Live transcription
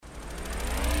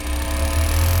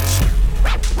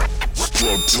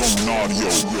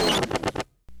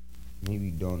Maybe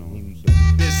you don't know.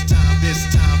 This time to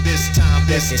build.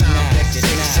 This time to build.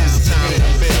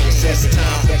 This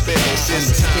time to build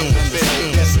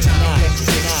power.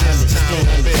 This time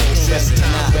to build power. This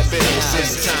time to build power.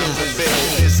 This time to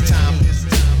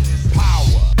build power.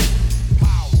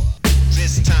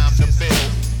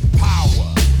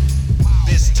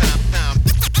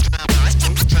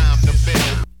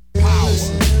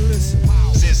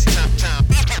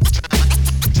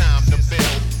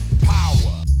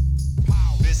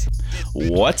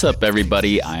 What's up,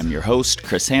 everybody? I'm your host,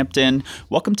 Chris Hampton.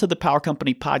 Welcome to the Power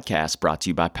Company Podcast, brought to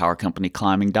you by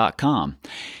PowerCompanyClimbing.com.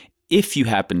 If you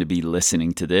happen to be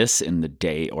listening to this in the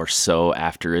day or so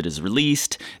after it is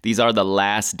released, these are the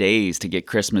last days to get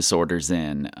Christmas orders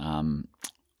in.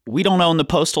 We don't own the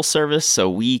Postal Service, so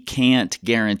we can't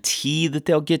guarantee that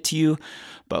they'll get to you,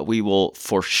 but we will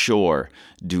for sure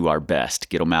do our best to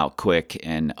get them out quick,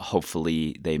 and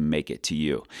hopefully they make it to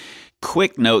you.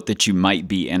 Quick note that you might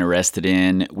be interested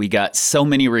in. We got so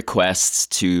many requests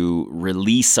to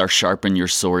release our Sharpen Your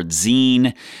Sword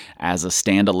zine as a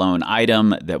standalone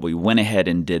item that we went ahead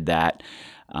and did that.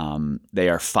 They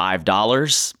are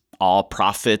 $5. All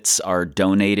profits are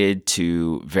donated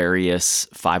to various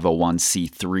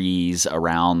 501c3s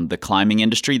around the climbing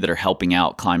industry that are helping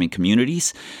out climbing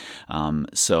communities.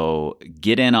 So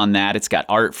get in on that. It's got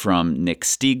art from Nick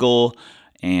Stiegel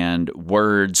and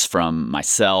words from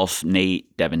myself,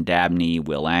 Nate, Devin Dabney,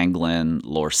 Will Anglin,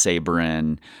 Laura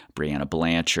Saberin, Brianna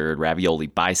Blanchard, Ravioli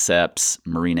Biceps,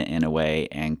 Marina Inouye,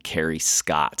 and Carrie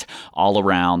Scott, all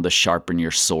around the Sharpen Your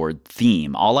Sword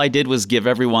theme. All I did was give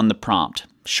everyone the prompt,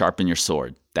 sharpen your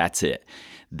sword. That's it.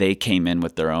 They came in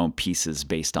with their own pieces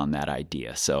based on that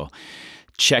idea. So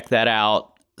check that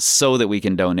out so that we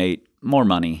can donate more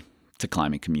money to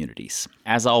climbing communities.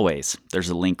 As always, there's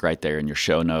a link right there in your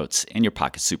show notes and your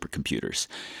pocket supercomputers.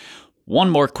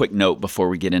 One more quick note before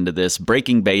we get into this.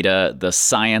 Breaking Beta, the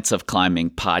Science of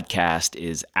Climbing podcast,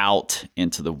 is out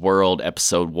into the world.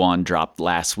 Episode 1 dropped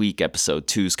last week. Episode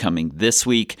 2 is coming this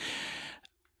week.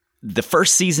 The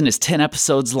first season is 10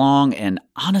 episodes long, and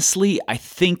honestly, I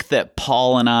think that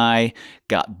Paul and I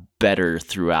got better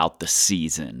throughout the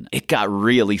season. It got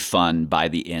really fun by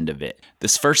the end of it.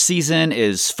 This first season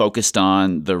is focused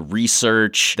on the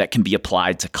research that can be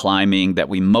applied to climbing that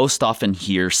we most often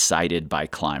hear cited by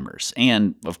climbers,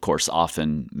 and of course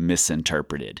often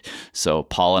misinterpreted. So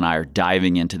Paul and I are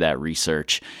diving into that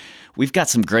research. We've got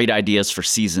some great ideas for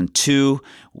season 2.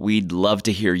 We'd love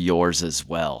to hear yours as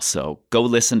well. So go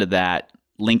listen to that.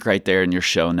 Link right there in your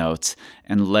show notes,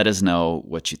 and let us know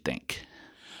what you think.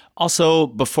 Also,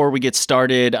 before we get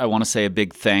started, I want to say a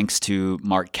big thanks to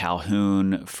Mark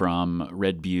Calhoun from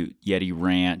Red Butte Yeti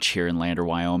Ranch here in Lander,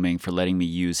 Wyoming, for letting me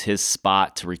use his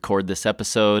spot to record this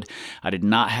episode. I did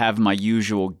not have my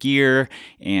usual gear,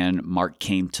 and Mark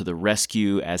came to the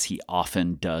rescue, as he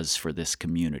often does for this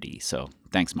community. So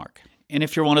thanks, Mark. And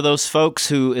if you're one of those folks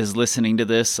who is listening to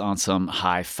this on some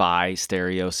hi-fi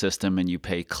stereo system and you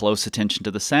pay close attention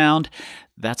to the sound,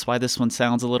 that's why this one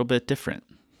sounds a little bit different.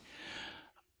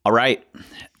 All right,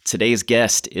 today's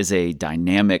guest is a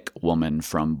dynamic woman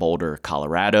from Boulder,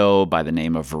 Colorado by the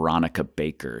name of Veronica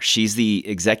Baker. She's the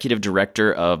executive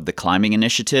director of the Climbing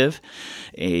Initiative,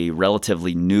 a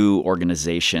relatively new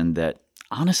organization that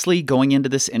honestly, going into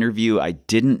this interview, I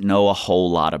didn't know a whole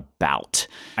lot about.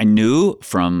 I knew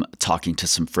from talking to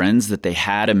some friends that they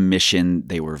had a mission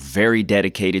they were very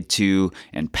dedicated to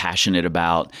and passionate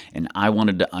about, and I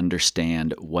wanted to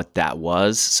understand what that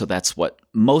was. So that's what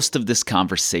most of this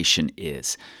conversation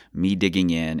is, me digging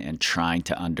in and trying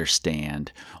to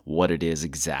understand what it is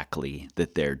exactly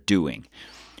that they're doing.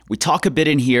 We talk a bit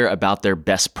in here about their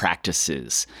best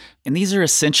practices, and these are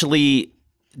essentially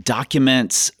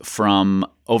documents from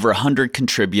over 100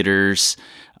 contributors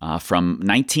from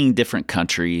 19 different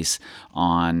countries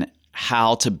on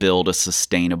how to build a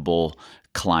sustainable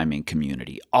climbing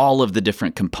community, all of the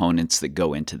different components that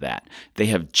go into that. They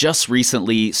have just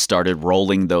recently started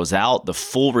rolling those out. The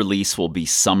full release will be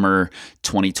summer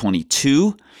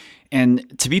 2022.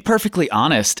 And to be perfectly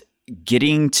honest,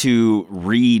 getting to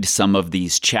read some of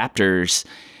these chapters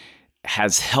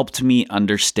has helped me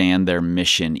understand their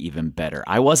mission even better.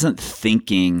 I wasn't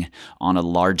thinking on a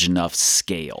large enough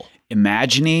scale.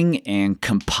 Imagining and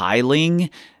compiling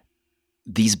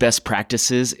these best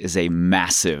practices is a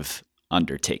massive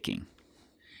undertaking.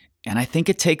 And I think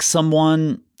it takes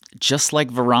someone just like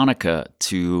Veronica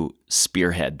to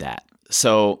spearhead that.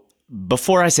 So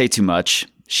before I say too much,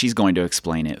 she's going to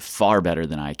explain it far better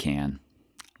than I can.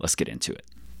 Let's get into it.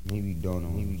 Maybe don't know.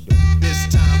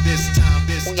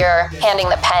 We're handing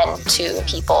the pen to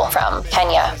people from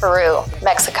Kenya, Peru,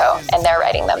 Mexico, and they're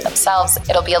writing them themselves.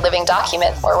 It'll be a living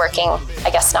document. We're working,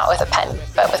 I guess, not with a pen,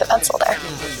 but with a pencil there.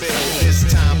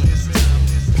 This time,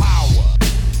 power.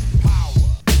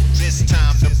 This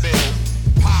time to build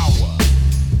power.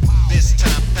 This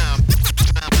time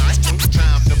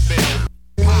to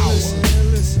build power.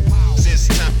 This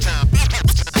time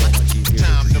Much easier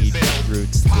to to read build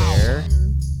roots there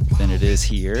than it is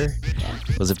here.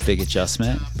 It was a big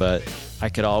adjustment, but I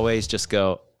could always just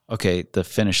go, okay, the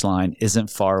finish line isn't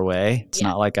far away. It's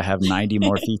not like I have 90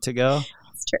 more feet to go.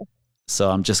 That's true. So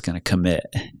I'm just going to commit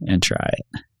and try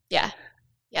it. Yeah.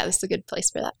 Yeah, this is a good place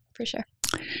for that, for sure.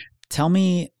 Tell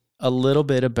me a little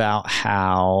bit about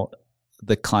how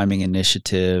the climbing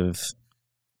initiative,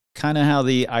 kind of how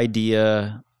the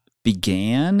idea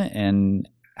began and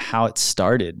how it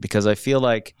started, because I feel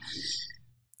like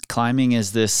climbing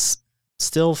is this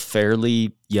still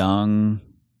fairly young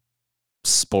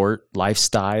sport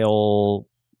lifestyle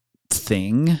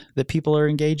thing that people are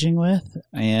engaging with.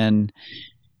 And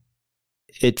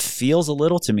it feels a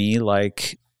little to me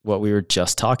like what we were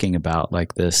just talking about,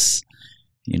 like this,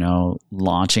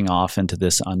 launching off into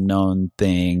this unknown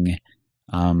thing.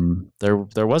 There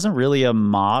wasn't really a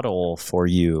model for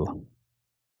you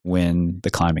when the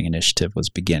climbing initiative was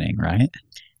beginning, right?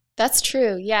 That's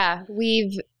true. Yeah.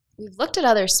 We've looked at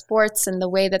other sports and the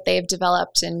way that they've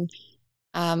developed, and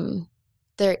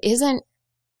there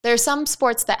are some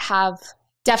sports that have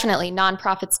definitely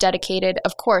nonprofits dedicated,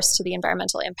 of course, to the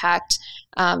environmental impact,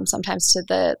 sometimes to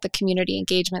the community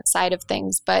engagement side of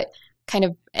things, but kind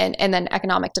of, and then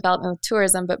economic development with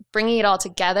tourism, but bringing it all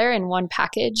together in one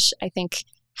package, I think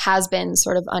has been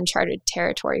sort of uncharted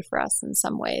territory for us in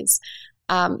some ways.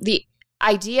 The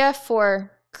idea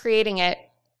for creating it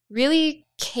really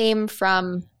came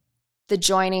from the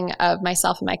joining of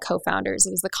myself and my co-founders.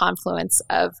 It was the confluence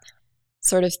of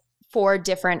sort of 4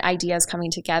 different ideas coming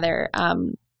together.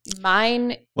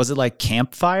 Mine... Was it like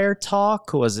campfire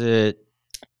talk? Was it...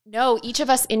 No, each of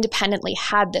us independently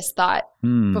had this thought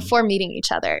before meeting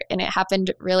each other, and it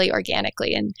happened really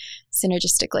organically and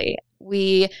synergistically.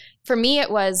 For me, it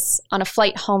was on a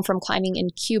flight home from climbing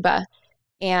in Cuba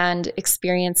and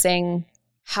experiencing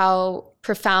how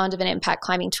profound of an impact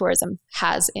climbing tourism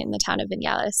has in the town of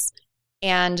Vinales.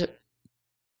 And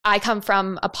I come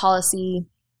from a policy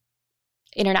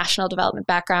international development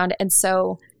background, and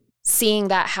so seeing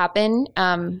that happen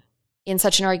in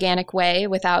such an organic way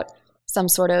without some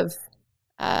sort of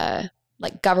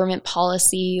like government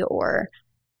policy or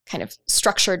kind of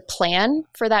structured plan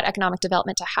for that economic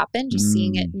development to happen, just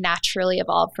seeing it naturally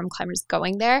evolve from climbers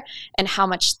going there, and how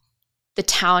much the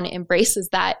town embraces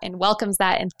that and welcomes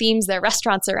that and themes their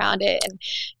restaurants around it and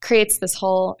creates this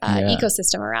whole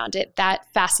ecosystem around it. That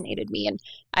fascinated me. And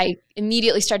I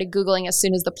immediately started Googling as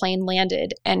soon as the plane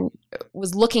landed and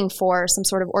was looking for some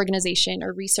sort of organization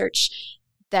or research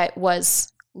that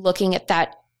was looking at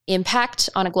that impact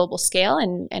on a global scale,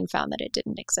 and found that it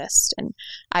didn't exist. And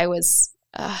I was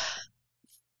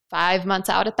 5 months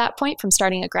out at that point from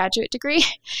starting a graduate degree.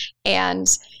 And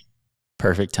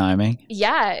perfect timing.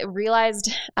 Yeah,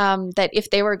 realized that if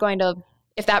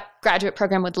that graduate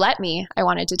program would let me, I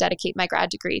wanted to dedicate my grad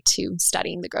degree to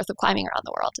studying the growth of climbing around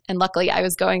the world. And luckily, I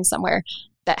was going somewhere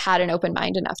that had an open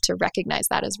mind enough to recognize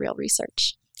that as real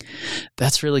research.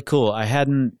 That's really cool. I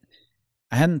hadn't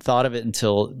thought of it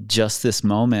until just this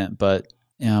moment, but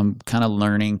kind of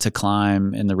learning to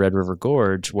climb in the Red River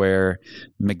Gorge, where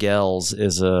Miguel's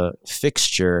is a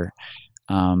fixture.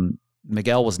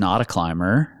 Miguel was not a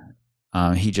climber.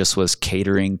 He just was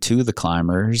catering to the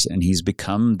climbers, and he's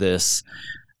become this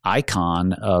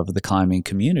icon of the climbing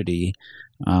community,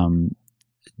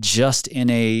 just in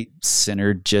a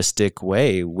synergistic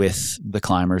way with the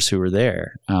climbers who are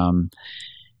there.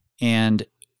 And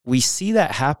we see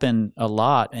that happen a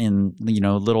lot in,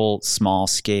 little small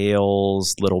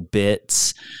scales, little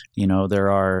bits.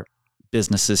 There are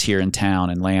businesses here in town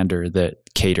in Lander that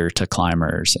cater to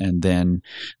climbers, and then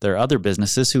there are other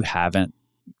businesses who haven't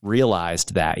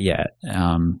realized that yet.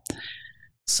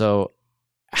 So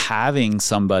having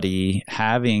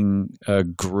a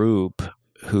group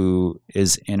who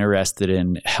is interested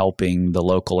in helping the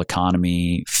local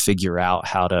economy figure out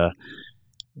how to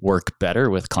work better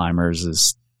with climbers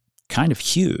is kind of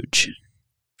huge.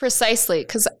 Precisely,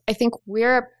 because I think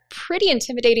we're a pretty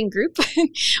intimidating group.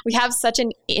 We have such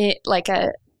an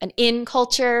in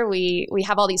culture. We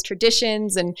have all these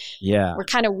traditions, and we're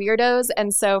kind of weirdos.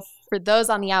 And so for those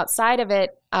on the outside of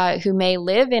it who may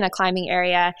live in a climbing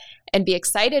area and be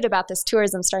excited about this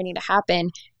tourism starting to happen,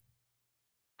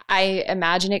 I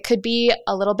imagine it could be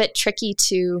a little bit tricky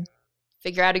to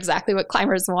figure out exactly what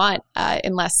climbers want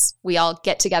unless we all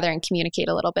get together and communicate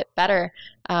a little bit better.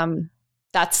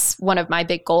 That's one of my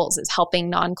big goals, is helping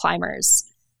non-climbers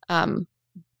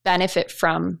benefit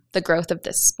from the growth of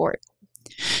this sport.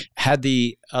 Had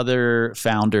the other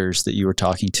founders that you were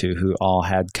talking to, who all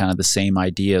had kind of the same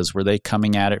ideas, were they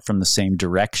coming at it from the same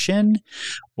direction,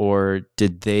 or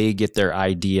did they get their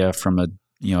idea from a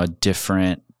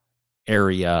different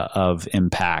area of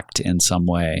impact in some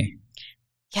way?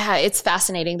 Yeah, it's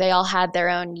fascinating. They all had their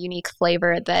own unique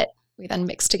flavor that we then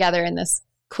mixed together in this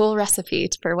cool recipe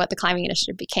for what the climbing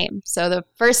initiative became. So the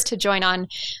first to join on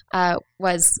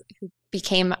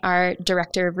became our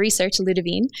director of research,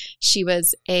 Ludovine. She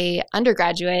was a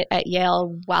undergraduate at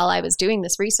Yale while I was doing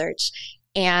this research,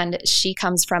 and she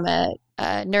comes from a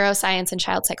neuroscience and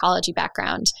child psychology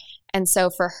background. And so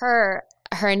for her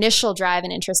initial drive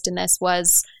and interest in this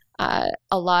was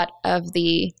a lot of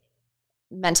the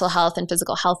mental health and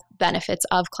physical health benefits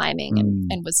of climbing,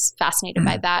 and was fascinated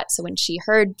by that. So when she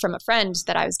heard from a friend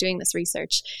that I was doing this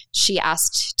research, she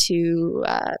asked to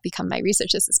become my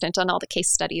research assistant on all the case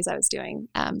studies I was doing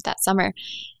that summer.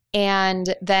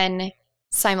 And then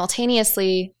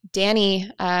simultaneously, Danny,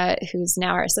 who's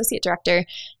now our associate director,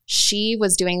 she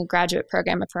was doing a graduate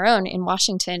program of her own in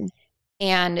Washington,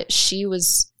 and she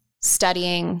was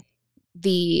studying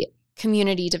the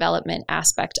community development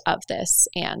aspect of this,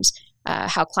 and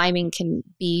how climbing can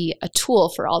be a tool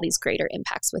for all these greater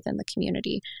impacts within the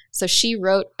community. So she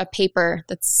wrote a paper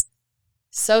that's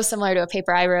so similar to a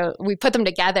paper I wrote. We put them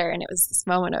together, and it was this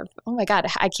moment of, oh my God,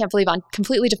 I can't believe on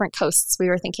completely different coasts we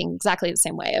were thinking exactly the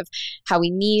same way, of how we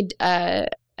need an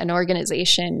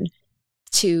organization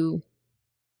to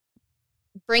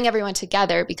bring everyone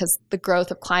together, because the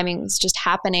growth of climbing is just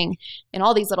happening in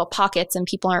all these little pockets, and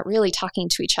people aren't really talking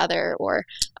to each other or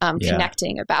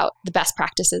connecting about the best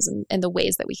practices and the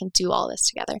ways that we can do all this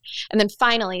together. And then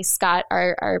finally, Scott,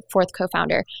 our fourth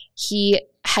co-founder, he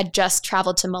had just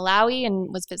traveled to Malawi and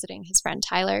was visiting his friend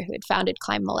Tyler, who had founded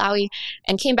Climb Malawi,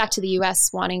 and came back to the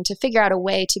US wanting to figure out a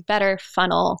way to better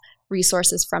funnel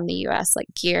resources from the US, like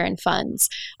gear and funds,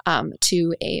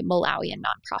 to a Malawian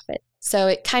nonprofit. So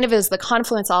it kind of is the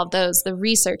confluence of all of those, the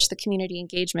research, the community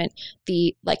engagement,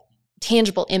 the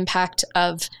tangible impact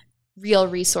of real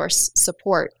resource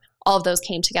support. All of those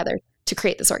came together to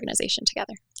create this organization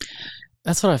together.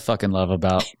 That's what I fucking love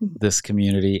about this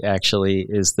community, actually,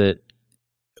 is that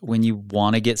when you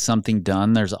want to get something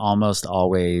done, there's almost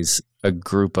always a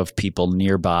group of people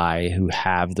nearby who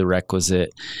have the requisite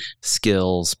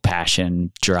skills,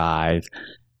 passion, drive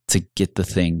to get the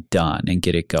thing done and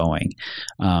get it going.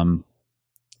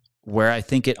 Where I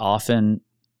think it often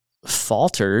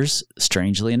falters,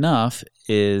 strangely enough,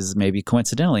 is maybe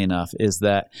coincidentally enough, is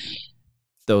that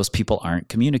those people aren't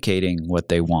communicating what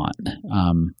they want.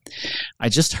 I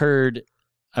was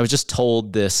just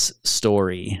told this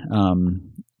story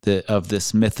of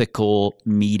this mythical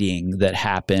meeting that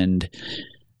happened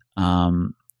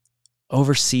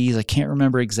overseas. I can't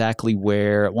remember exactly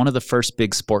where, one of the first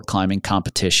big sport climbing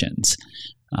competitions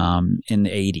in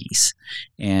the 80s.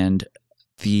 And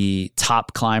the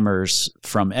top climbers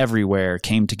from everywhere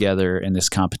came together in this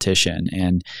competition.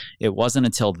 And it wasn't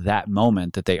until that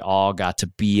moment that they all got to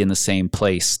be in the same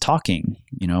place talking.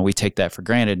 We take that for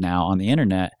granted now on the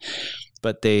internet,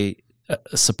 but they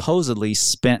supposedly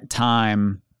spent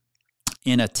time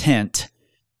in a tent,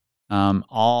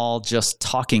 all just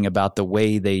talking about the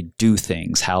way they do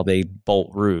things, how they bolt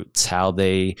routes, how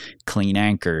they clean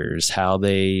anchors, how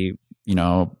they,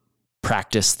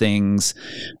 practice things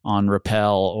on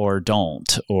rappel or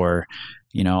don't, or,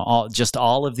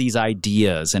 all of these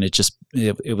ideas. And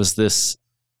it was this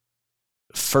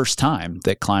first time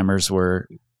that climbers were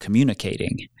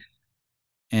communicating.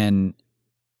 And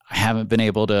I haven't been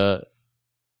able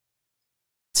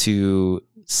to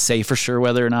say for sure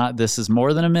whether or not this is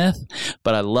more than a myth,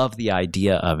 but I love the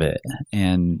idea of it.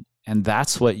 And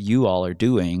that's what you all are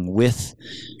doing with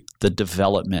the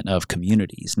development of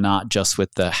communities, not just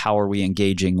with the how are we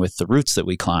engaging with the routes that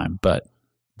we climb, but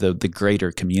the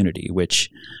greater community,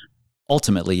 which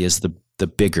ultimately is the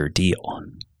bigger deal.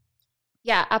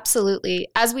 Yeah, absolutely.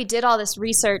 As we did all this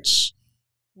research,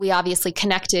 we obviously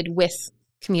connected with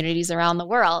communities around the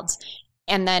world.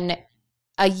 And then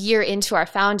a year into our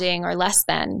founding, or less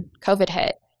than, COVID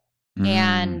hit.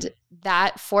 And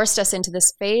that forced us into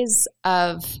this phase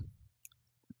of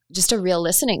just a real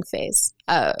listening phase,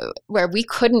 where we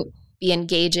couldn't be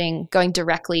engaging, going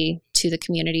directly to the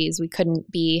communities. We couldn't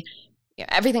be,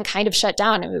 everything kind of shut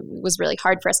down. It was really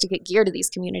hard for us to get gear to these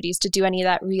communities, to do any of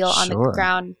that real on the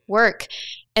ground work.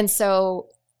 And so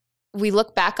we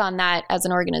look back on that as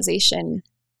an organization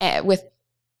with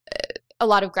a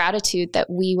lot of gratitude that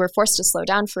we were forced to slow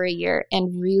down for a year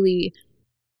and really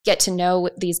get to know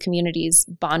these communities,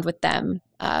 bond with them,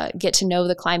 get to know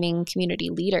the climbing community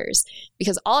leaders.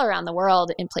 Because all around the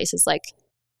world, in places like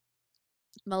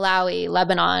Malawi,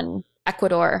 Lebanon,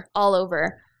 Ecuador, all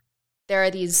over, there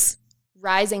are these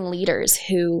rising leaders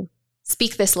who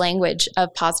speak this language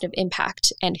of positive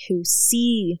impact and who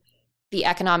see the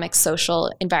economic,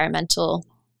 social, environmental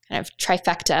kind of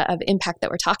trifecta of impact that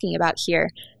we're talking about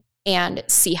here, and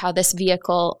see how this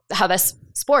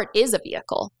sport is a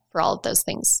vehicle for all of those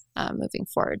things moving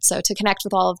forward. So to connect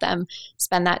with all of them,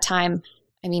 spend that time.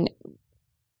 I mean,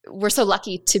 we're so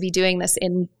lucky to be doing this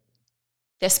in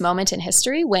this moment in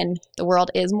history when the world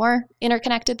is more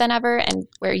interconnected than ever, and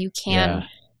where you can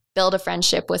build a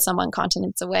friendship with someone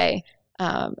continents away.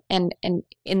 And in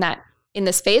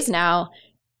this phase now,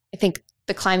 I think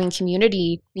the climbing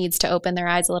community needs to open their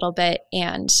eyes a little bit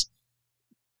and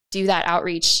do that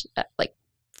outreach, like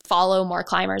follow more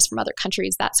climbers from other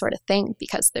countries, that sort of thing,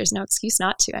 because there's no excuse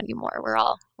not to anymore. We're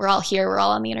all here. We're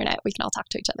all on the internet. We can all talk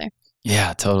to each other.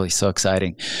 Yeah, totally. So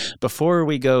exciting. Before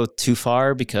we go too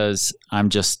far, because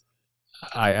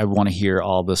I want to hear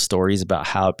all the stories about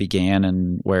how it began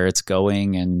and where it's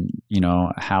going and,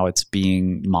 how it's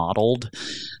being modeled.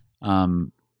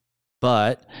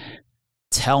 But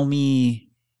tell me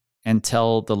and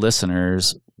tell the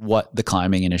listeners what the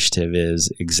Climbing Initiative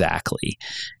is exactly.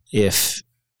 If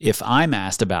I'm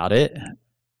asked about it,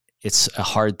 it's a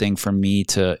hard thing for me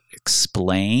to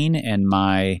explain, and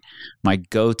my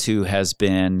go-to has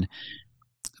been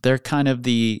they're kind of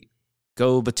the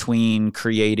go-between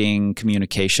creating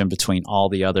communication between all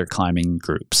the other climbing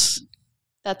groups.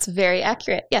 That's very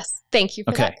accurate. Yes. Thank you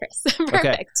for that, Chris. Perfect.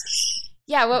 Okay.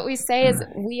 Yeah, what we say is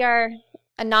we are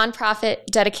a nonprofit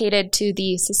dedicated to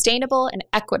the sustainable and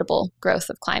equitable growth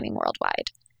of climbing worldwide.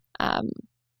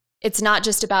 It's not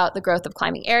just about the growth of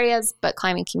climbing areas, but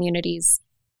climbing communities.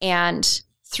 And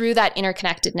through that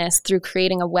interconnectedness, through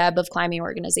creating a web of climbing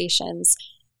organizations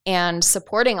and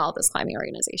supporting all those climbing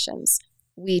organizations,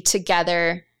 we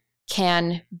together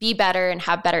can be better and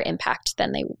have better impact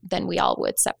than we all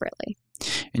would separately.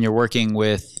 And you're working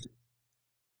with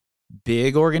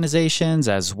big organizations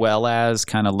as well as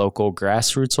kind of local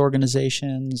grassroots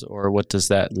organizations, or what does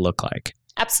that look like?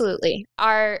 Absolutely.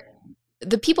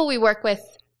 The people we work with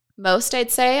most,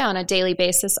 I'd say, on a daily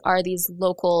basis are these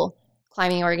local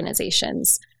climbing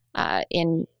organizations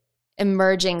in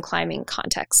emerging climbing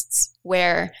contexts,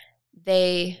 where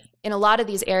in a lot of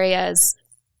these areas,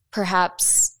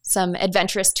 perhaps some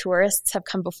adventurous tourists have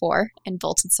come before and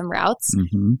vaulted some routes,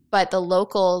 but the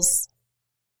locals,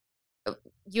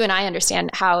 you and I understand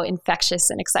how infectious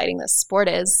and exciting this sport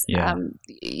is. Yeah.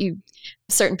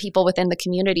 Certain people within the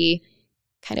community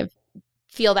kind of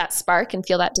feel that spark and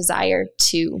feel that desire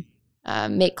to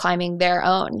make climbing their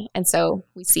own. And so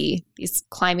we see these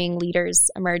climbing leaders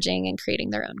emerging and creating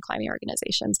their own climbing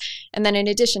organizations. And then in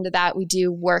addition to that, we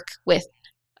do work with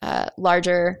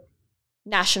larger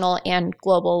national and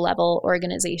global level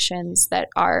organizations that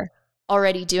are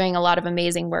already doing a lot of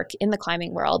amazing work in the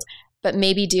climbing world, but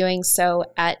maybe doing so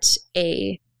at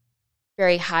a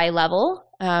very high level,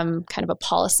 kind of a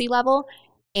policy level.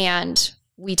 And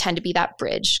we tend to be that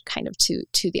bridge kind of to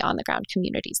the on the ground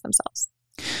communities themselves.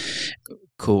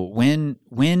 Cool.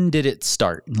 When did it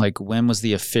start? Like, when was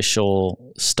the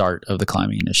official start of the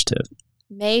Climbing Initiative?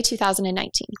 May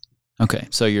 2019. Okay.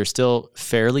 So you're still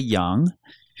fairly young.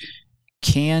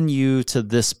 Can you, to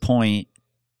this point,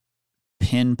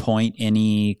 pinpoint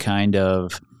any kind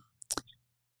of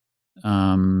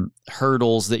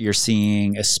hurdles that you're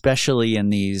seeing, especially in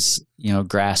these,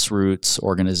 grassroots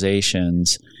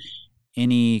organizations,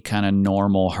 any kind of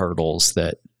normal hurdles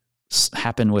that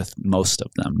happen with most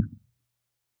of them?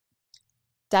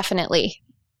 Definitely.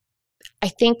 I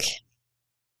think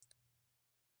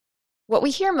what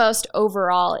we hear most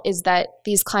overall is that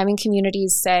these climbing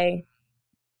communities say,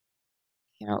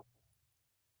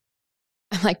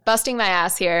 I'm like busting my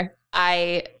ass here.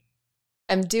 I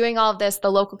am doing all of this.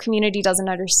 The local community doesn't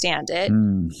understand it,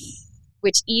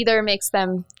 which either makes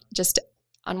them just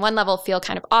on one level feel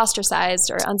kind of ostracized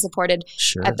or unsupported.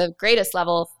 Sure. At the greatest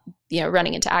level,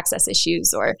 running into access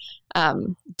issues or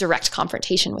direct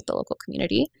confrontation with the local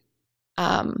community.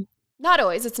 Not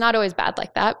always. It's not always bad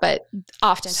like that, but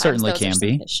oftentimes certainly those can are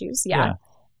be some issues. Yeah.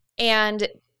 And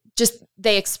just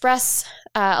they express,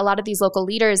 a lot of these local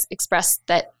leaders express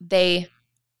that they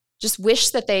just wish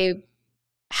that they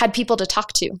had people to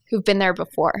talk to who've been there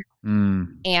before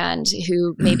and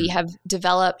who maybe have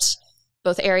developed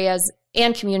both areas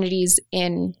and communities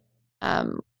in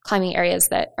climbing areas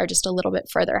that are just a little bit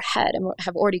further ahead and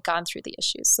have already gone through the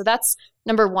issues. So that's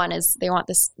number one, is they want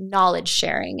this knowledge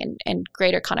sharing and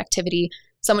greater connectivity.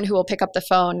 Someone who will pick up the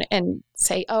phone and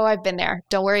say, oh, I've been there.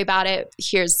 Don't worry about it.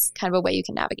 Here's kind of a way you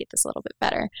can navigate this a little bit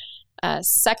better.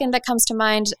 Second that comes to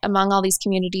mind among all these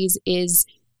communities is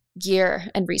gear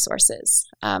and resources.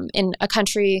 In a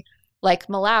country like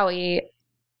Malawi,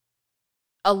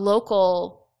 a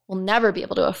local will never be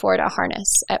able to afford a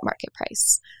harness at market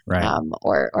price, Right.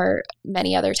 Or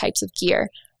many other types of gear.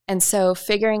 And so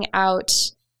figuring out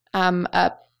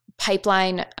a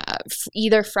pipeline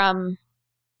either from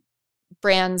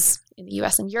brands in the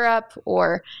US and Europe,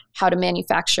 or how to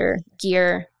manufacture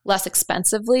gear less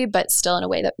expensively, but still in a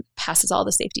way that passes all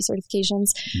the safety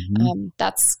certifications.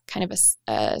 That's kind of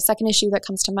a second issue that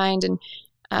comes to mind.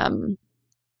 And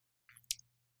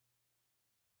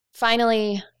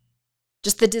finally,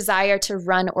 just the desire to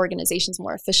run organizations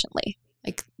more efficiently.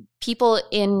 Like, people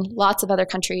in lots of other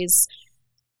countries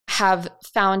have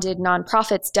founded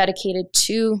nonprofits dedicated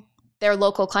to their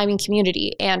local climbing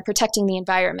community and protecting the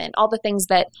environment, all the things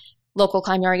that local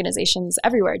climbing organizations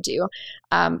everywhere do.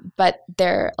 But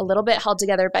they're a little bit held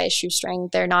together by a shoestring.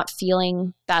 They're not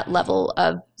feeling that level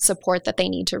of support that they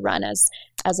need to run as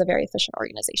a very efficient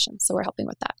organization. So we're helping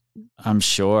with that. I'm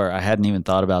sure. I hadn't even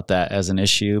thought about that as an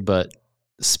issue, but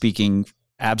speaking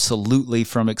absolutely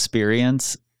from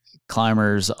experience,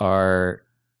 climbers are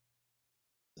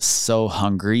so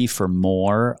hungry for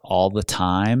more all the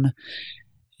time.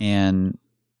 And,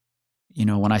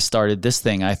 when I started this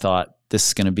thing, I thought this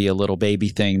is going to be a little baby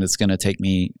thing that's going to take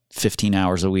me 15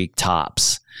 hours a week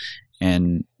tops.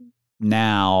 And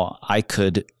now I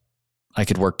could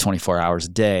work 24 hours a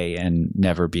day and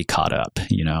never be caught up,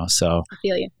 so. I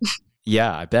feel you.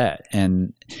 Yeah, I bet.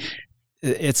 And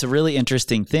it's a really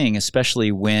interesting thing,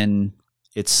 especially when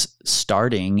it's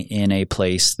starting in a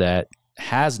place that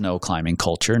has no climbing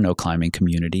culture, no climbing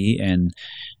community, and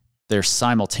they're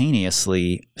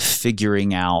simultaneously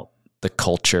figuring out the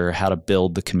culture, how to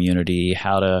build the community,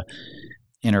 how to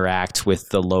interact with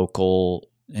the local,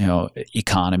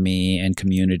 economy and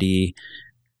community.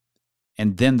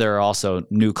 And then there are also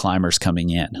new climbers coming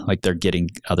in, like they're getting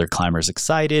other climbers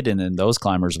excited, and then those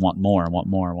climbers want more and want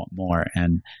more and want more.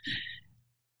 And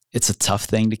it's a tough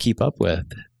thing to keep up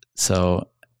with. So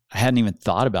I hadn't even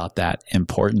thought about that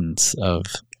importance of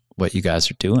what you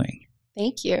guys are doing.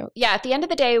 Thank you. Yeah, at the end of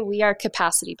the day, we are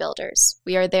capacity builders.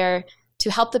 We are there to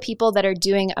help the people that are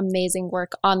doing amazing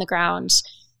work on the ground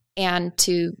and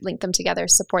to link them together,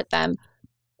 support them.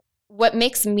 What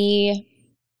makes me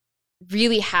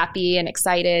really happy and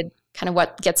excited, kind of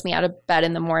what gets me out of bed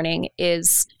in the morning,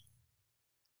 is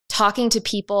talking to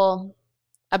people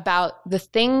about the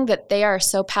thing that they are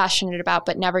so passionate about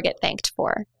but never get thanked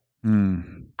for.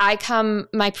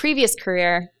 My previous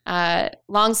career,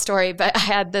 long story, but I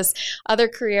had this other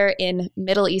career in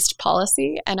Middle East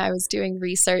policy, and I was doing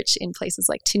research in places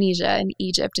like Tunisia and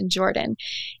Egypt and Jordan.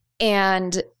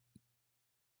 And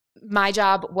my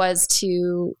job was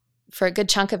for a good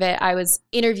chunk of it, I was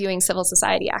interviewing civil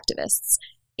society activists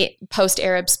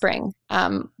post-Arab Spring,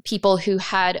 people who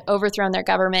had overthrown their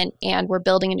government and were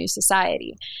building a new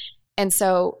society. And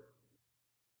so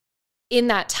in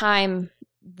that time,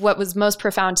 what was most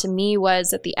profound to me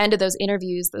was at the end of those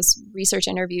interviews, those research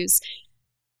interviews,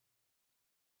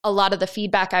 a lot of the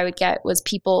feedback I would get was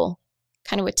people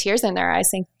kind of with tears in their eyes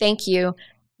saying, thank you.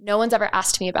 No one's ever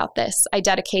asked me about this. I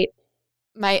dedicate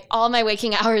all my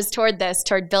waking hours toward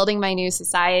building my new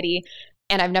society.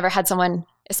 And I've never had someone,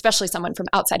 especially someone from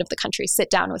outside of the country, sit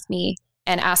down with me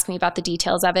and ask me about the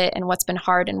details of it and what's been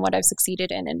hard and what I've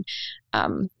succeeded in,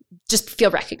 and just feel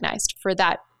recognized for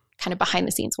that kind of behind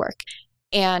the scenes work.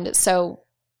 And so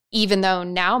even though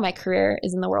now my career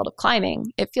is in the world of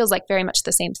climbing, it feels like very much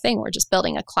the same thing. We're just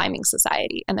building a climbing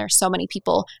society. And there are so many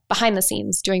people behind the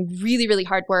scenes doing really, really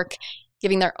hard work,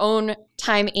 giving their own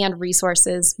time and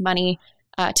resources, money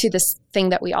to this thing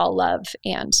that we all love.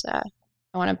 And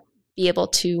I want to be able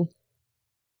to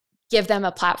give them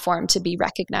a platform to be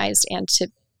recognized and to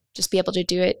just be able to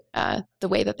do it the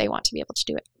way that they want to be able to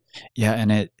do it. Yeah.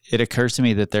 And it occurs to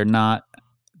me that they're not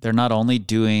only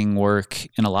doing work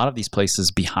in a lot of these places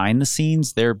behind the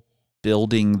scenes, they're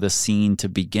building the scene to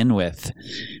begin with.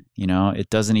 It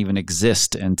doesn't even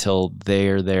exist until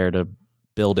they're there to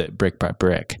build it brick by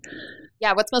brick.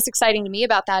 Yeah. What's most exciting to me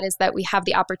about that is that we have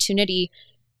the opportunity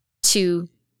to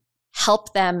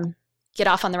help them get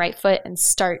off on the right foot and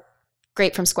start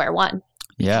great from square one.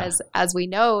 Yeah. Because as we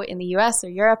know, in the US or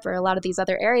Europe or a lot of these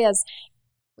other areas,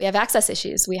 we have access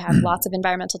issues. We have lots of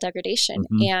environmental degradation,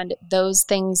 and those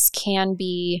things can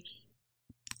be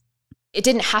it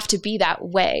didn't have to be that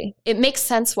way. It makes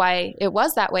sense why it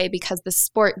was that way, because the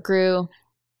sport grew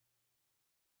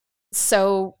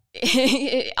so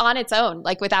on its own,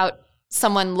 like without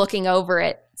someone looking over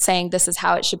it saying this is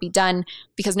how it should be done,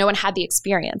 because no one had the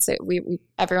experience.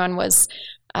 Everyone was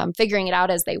figuring it out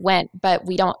as they went, but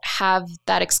we don't have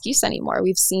that excuse anymore.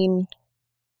 We've seen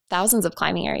thousands of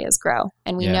climbing areas grow,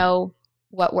 and we know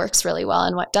what works really well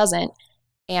and what doesn't.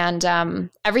 And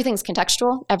everything's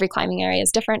contextual. Every climbing area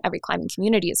is different. Every climbing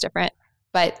community is different,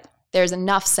 but there's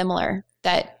enough similar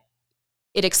that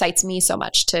it excites me so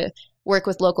much to work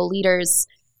with local leaders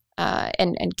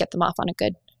and get them off on a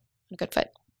good foot.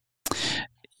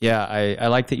 Yeah, I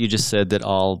like that you just said that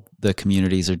all the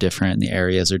communities are different and the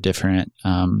areas are different.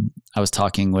 I was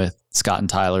talking with Scott and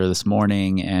Tyler this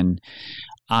morning, and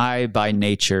I, by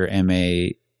nature, am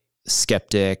a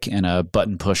skeptic and a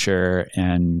button pusher.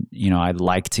 And, I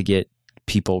like to get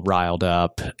people riled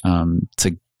up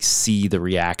to see the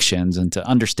reactions and to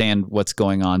understand what's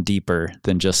going on deeper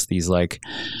than just these like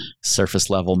surface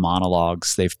level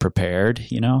monologues they've prepared,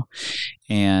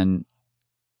 and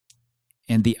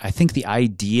I think the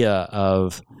idea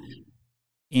of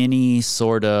any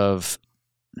sort of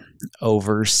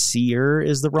overseer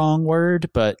is the wrong word,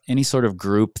 but any sort of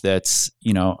group that's,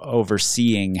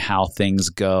 overseeing how things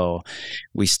go,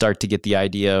 we start to get the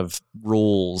idea of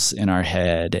rules in our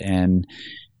head. And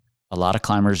a lot of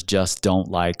climbers just don't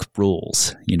like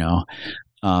rules,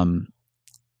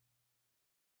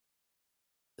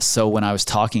 So when I was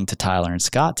talking to Tyler and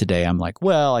Scott today, I'm like,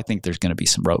 well, I think there's going to be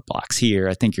some roadblocks here.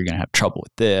 I think you're going to have trouble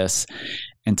with this.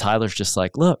 And Tyler's just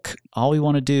like, look, all we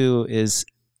want to do is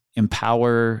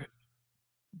empower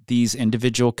these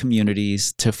individual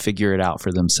communities to figure it out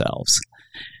for themselves.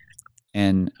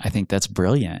 And I think that's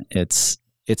brilliant. It's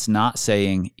not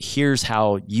saying, here's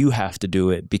how you have to do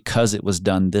it because it was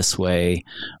done this way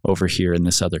over here in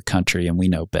this other country and we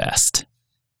know best.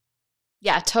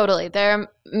 Yeah, totally. There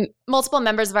are multiple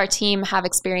members of our team have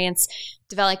experience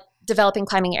developing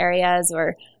climbing areas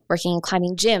or working in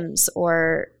climbing gyms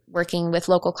or working with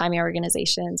local climbing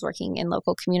organizations, working in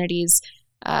local communities,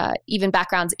 even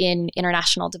backgrounds in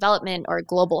international development or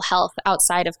global health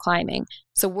outside of climbing.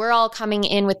 So we're all coming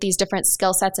in with these different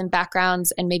skill sets and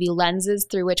backgrounds and maybe lenses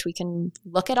through which we can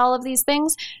look at all of these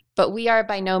things, but we are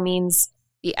by no means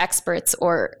the experts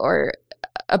or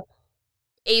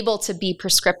able to be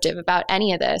prescriptive about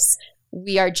any of this.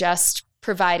 We are just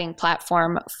providing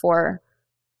platform for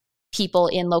people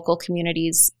in local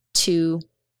communities to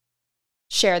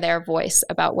share their voice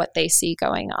about what they see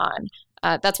going on.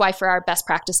 That's why for our best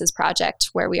practices project,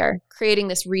 where we are creating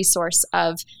this resource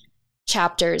of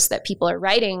chapters that people are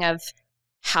writing of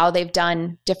how they've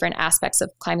done different aspects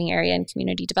of climbing area and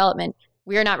community development,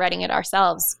 we are not writing it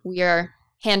ourselves. We are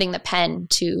handing the pen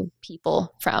to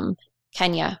people from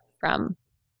Kenya, from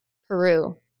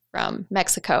Peru, from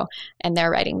Mexico, and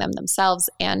they're writing them themselves.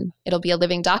 And it'll be a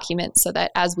living document so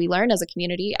that as we learn as a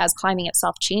community, as climbing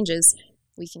itself changes,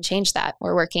 we can change that.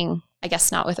 We're working, I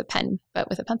guess, not with a pen, but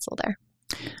with a pencil there.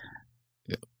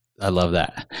 I love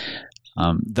that.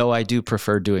 Though I do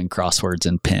prefer doing crosswords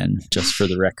and pen, just for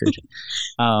the record.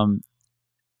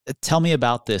 Tell me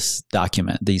about this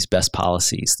document, these best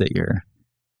policies that you're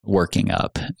working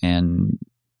up. And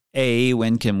A,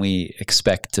 when can we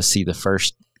expect to see the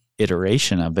first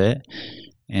iteration of it?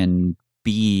 And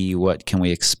B, what can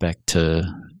we expect to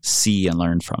see and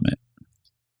learn from it?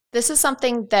 This is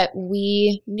something that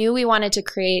we knew we wanted to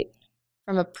create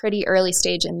from a pretty early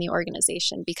stage in the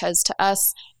organization, because to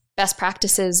us, best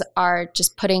practices are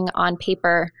just putting on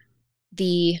paper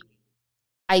the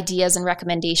ideas and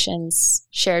recommendations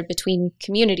shared between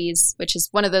communities, which is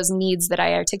one of those needs that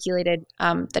I articulated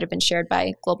that have been shared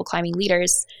by global climbing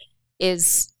leaders,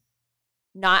 is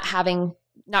not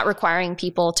requiring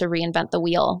people to reinvent the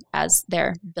wheel as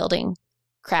they're building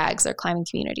crags or climbing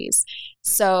communities.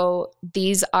 So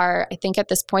these are, I think at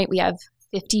this point, we have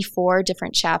 54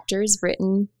 different chapters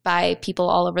written by people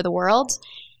all over the world.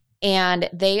 And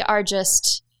they're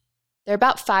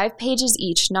about 5 pages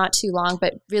each, not too long,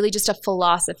 but really just a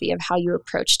philosophy of how you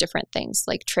approach different things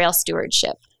like trail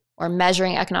stewardship or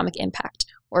measuring economic impact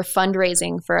or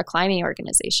fundraising for a climbing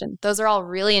organization. Those are all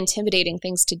really intimidating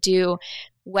things to do,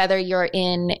 whether you're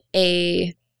in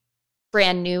a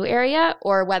brand new area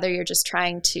or whether you're just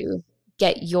trying to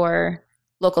get your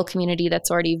local community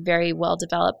that's already very well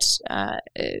developed,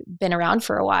 been around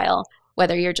for a while,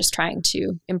 whether you're just trying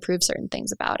to improve certain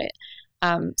things about it.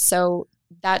 So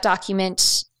that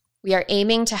document, we are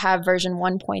aiming to have version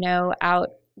 1.0 out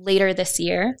later this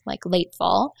year, like late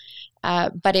fall.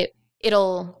 But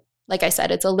it'll, like I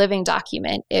said, it's a living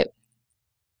document.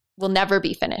 will never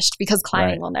be finished, because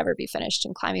climbing Right. will never be finished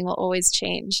and climbing will always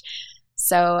change.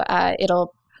 So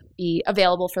it'll be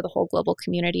available for the whole global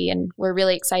community. And we're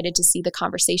really excited to see the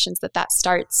conversations that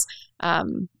starts.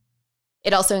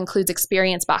 It also includes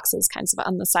experience boxes kind of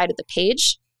on the side of the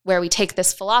page, where we take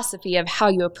this philosophy of how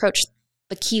you approach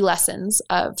the key lessons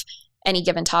of any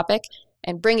given topic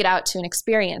and bring it out to an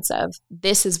experience of,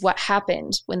 this is what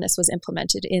happened when this was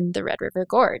implemented in the Red River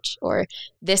Gorge, or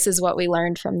this is what we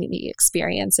learned from the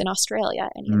experience in Australia,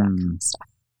 any of that kind of stuff.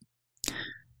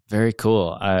 Very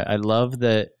cool. I love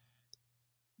that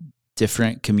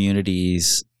different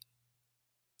communities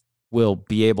will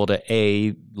be able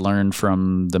to learn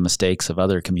from the mistakes of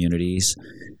other communities,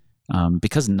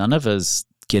 because none of us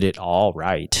get it all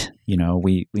right.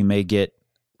 We may get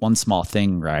one small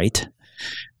thing right,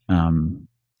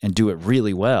 and do it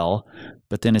really well,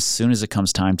 but then as soon as it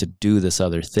comes time to do this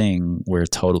other thing, we're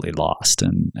totally lost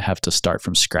and have to start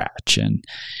from scratch. And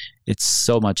it's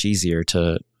so much easier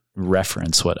to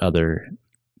reference what other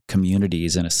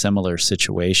communities in a similar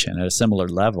situation at a similar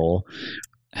level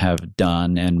have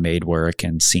done and made work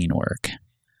and seen work.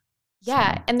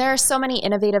 Yeah. So. And there are so many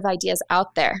innovative ideas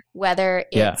out there, whether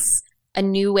it's a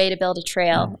new way to build a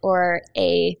trail or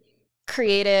a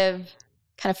creative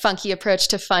kind of funky approach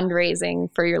to fundraising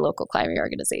for your local climbing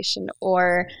organization,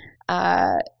 or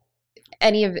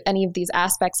any of these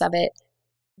aspects of it.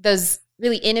 Those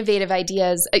really innovative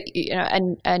ideas,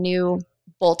 a new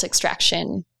bolt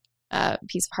extraction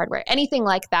piece of hardware, anything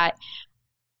like that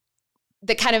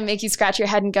kind of make you scratch your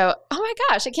head and go, oh my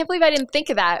gosh, I can't believe I didn't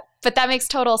think of that. But that makes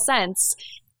total sense.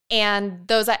 And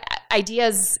those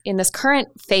ideas in this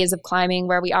current phase of climbing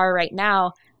where we are right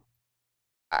now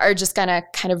are just going to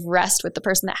kind of rest with the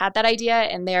person that had that idea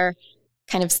and their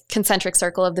kind of concentric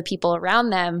circle of the people around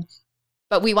them.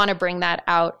 But we want to bring that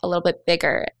out a little bit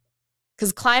bigger,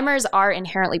 because climbers are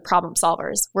inherently problem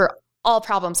solvers. We're all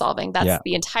problem solving. That's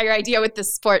the entire idea with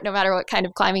this sport, no matter what kind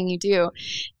of climbing you do.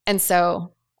 And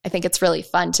so I think it's really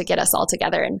fun to get us all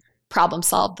together and problem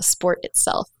solve the sport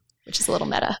itself, which is a little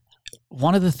meta.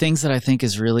 One of the things that I think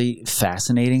is really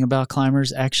fascinating about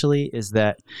climbers actually is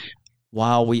that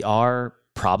while we are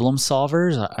problem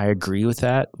solvers, I agree with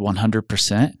that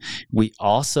 100%. We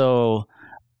also,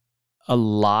 a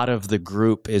lot of the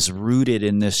group is rooted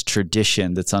in this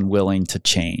tradition that's unwilling to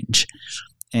change.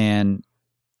 And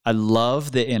I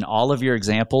love that in all of your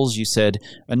examples, you said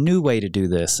a new way to do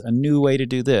this, a new way to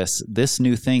do this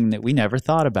new thing that we never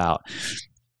thought about.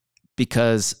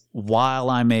 Because while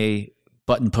I'm a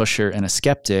button pusher and a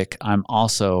skeptic, I'm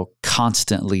also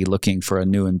constantly looking for a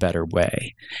new and better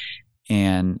way.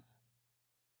 And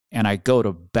I go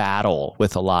to battle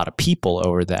with a lot of people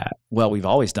over that. Well, we've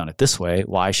always done it this way.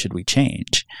 Why should we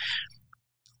change?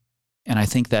 And I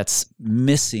think that's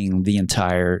missing the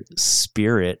entire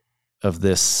spirit of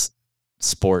this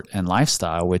sport and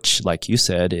lifestyle, which, like you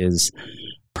said, is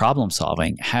problem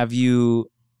solving. Have you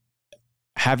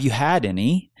had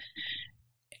any?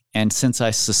 And since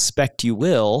I suspect you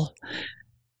will,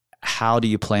 how do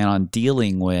you plan on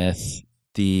dealing with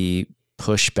the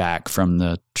pushback from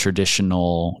the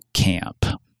traditional camp?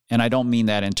 And I don't mean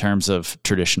that in terms of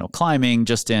traditional climbing,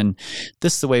 just in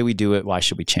this is the way we do it. Why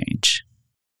should we change?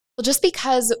 Well, just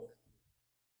because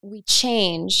we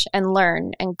change and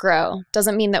learn and grow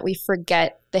doesn't mean that we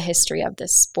forget the history of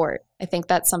this sport. I think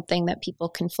that's something that people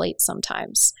conflate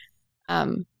sometimes.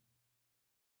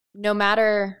 No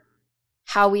matter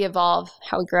how we evolve,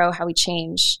 how we grow, how we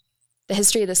change, the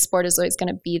history of this sport is always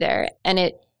going to be there. And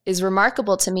it is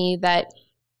remarkable to me that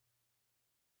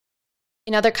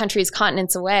in other countries,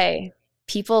 continents away,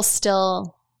 people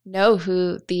still know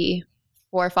who the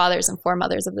forefathers and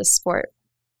foremothers of this sport,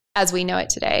 as we know it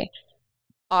today,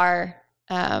 are,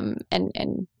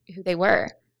 and who they were.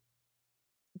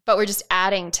 But we're just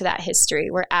adding to that history.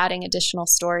 We're adding additional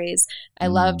stories. I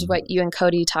loved what you and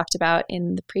Cody talked about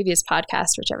in the previous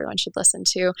podcast, which everyone should listen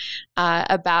to,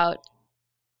 about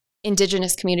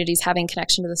indigenous communities having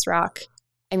connection to this rock.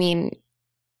 I mean,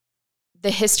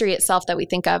 the history itself that we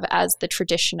think of as the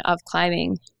tradition of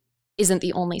climbing isn't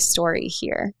the only story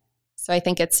here. So I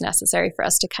think it's necessary for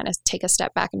us to kind of take a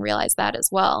step back and realize that as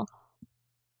well.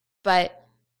 But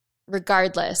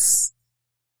regardless,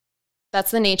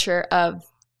 that's the nature of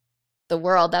the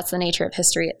world. That's the nature of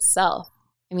history itself.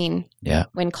 I mean,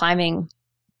 when climbing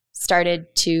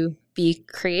started to be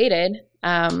created,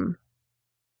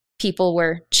 people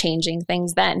were changing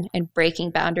things then and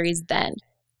breaking boundaries then.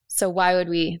 So why would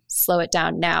we slow it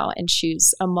down now and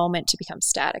choose a moment to become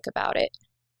static about it?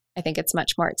 I think it's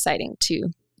much more exciting to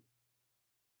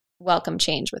welcome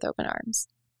change with open arms.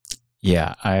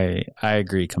 Yeah, I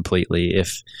agree completely.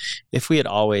 If we had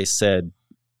always said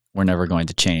we're never going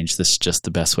to change. This is just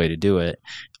the best way to do it.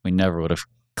 We never would have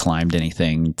climbed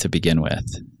anything to begin with.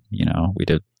 We'd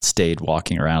have stayed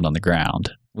walking around on the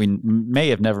ground. We may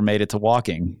have never made it to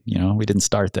walking. We didn't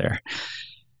start there.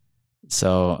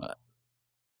 So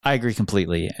I agree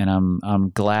completely. And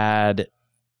I'm glad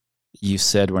you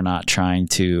said we're not trying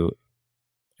to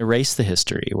erase the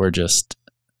history. We're just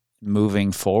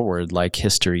moving forward like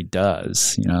history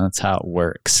does. That's how it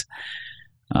works.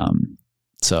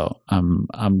 So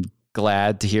I'm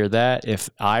glad to hear that. If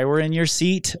I were in your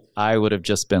seat, I would have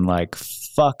just been like,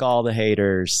 fuck all the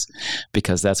haters,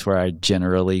 because that's where I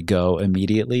generally go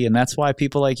immediately. And that's why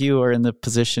people like you are in the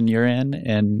position you're in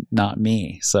and not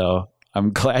me. So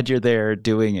I'm glad you're there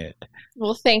doing it.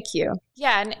 Well, thank you.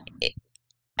 Yeah. And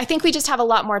I think we just have a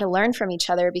lot more to learn from each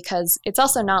other, because it's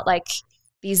also not like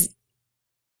these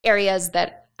areas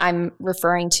that I'm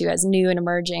referring to as new and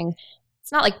emerging.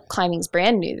 It's not like climbing's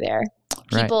brand new there.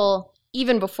 People,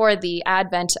 even before the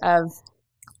advent of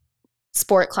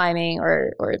sport climbing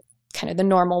or kind of the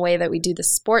normal way that we do the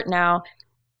sport now,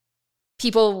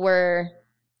 people were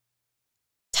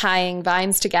tying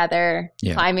vines together,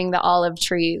 climbing the olive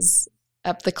trees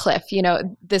up the cliff.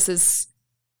 This is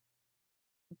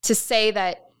to say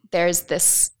that there's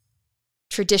this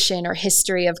tradition or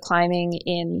history of climbing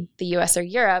in the US or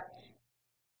Europe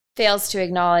fails to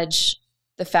acknowledge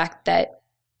the fact that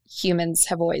humans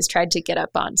have always tried to get up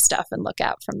on stuff and look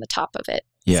out from the top of it.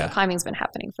 Yeah. So climbing's been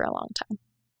happening for a long time.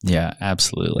 Yeah,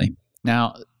 absolutely.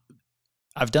 Now,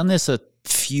 I've done this a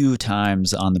few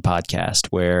times on the podcast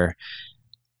where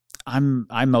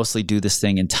I mostly do this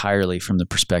thing entirely from the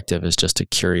perspective as just a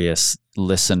curious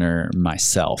listener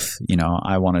myself.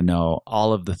 I want to know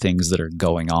all of the things that are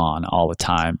going on all the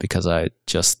time because I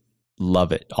just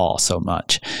love it all so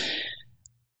much.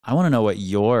 I want to know what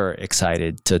you're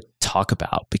excited to talk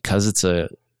about, because it's a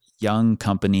young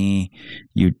company.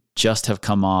 You just have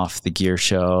come off the gear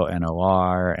show and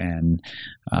OR and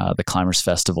the Climbers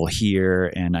Festival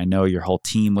here. And I know your whole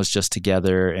team was just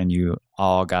together and you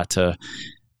all got to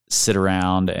sit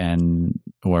around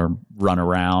or run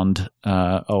around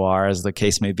OR, as the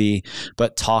case may be,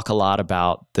 but talk a lot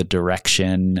about the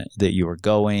direction that you were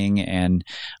going. And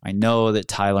I know that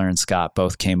Tyler and Scott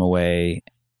both came away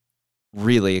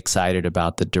really excited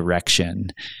about the direction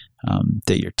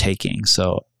that you're taking.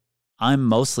 So I'm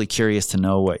mostly curious to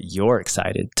know what you're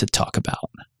excited to talk about.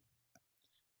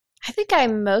 I think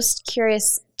I'm most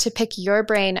curious to pick your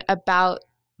brain about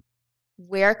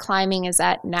where climbing is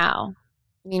at now.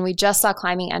 I mean, we just saw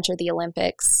climbing enter the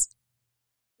Olympics.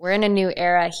 We're in a new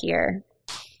era here.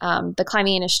 The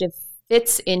climbing initiative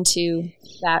fits into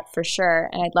that for sure,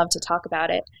 and I'd love to talk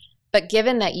about it. But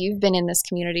given that you've been in this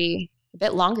community a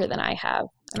bit longer than I have,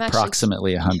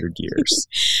 approximately 100 years.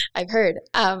 I've heard.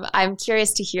 I'm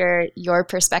curious to hear your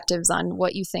perspectives on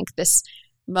what you think this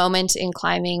moment in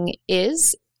climbing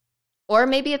is, or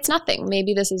maybe it's nothing.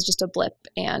 Maybe this is just a blip,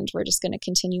 and we're just going to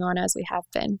continue on as we have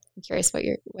been. I'm curious what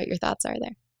your thoughts are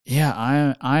there.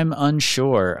 Yeah, I'm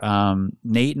unsure.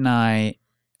 Nate and I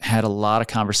had a lot of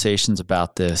conversations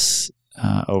about this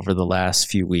over the last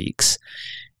few weeks.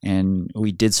 And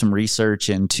we did some research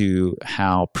into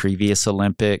how previous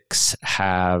Olympics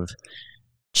have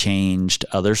changed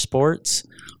other sports.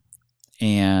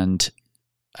 And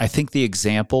I think the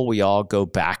example we all go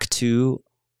back to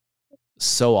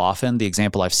so often, the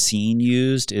example I've seen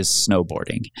used is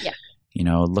snowboarding. Yeah.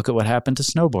 Look at what happened to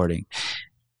snowboarding.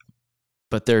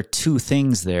 But there are two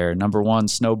things there. Number one,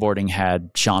 snowboarding had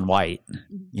Shaun White.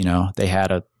 They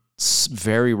had a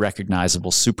very recognizable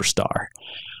superstar.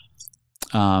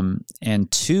 And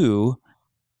two,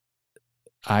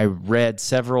 I read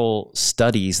several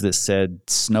studies that said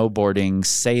snowboarding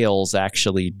sales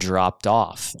actually dropped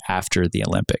off after the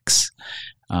Olympics,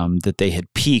 that they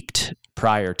had peaked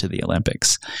prior to the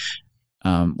Olympics,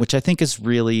 which I think is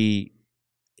really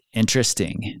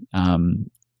interesting,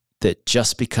 that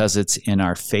just because it's in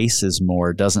our faces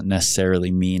more doesn't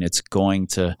necessarily mean it's going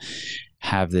to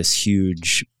have this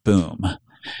huge boom.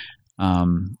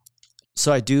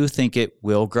 So I do think it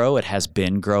will grow. It has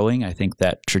been growing. I think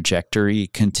that trajectory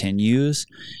continues.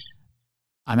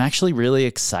 I'm actually really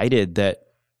excited that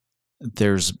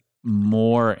there's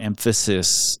more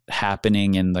emphasis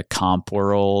happening in the comp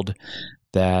world,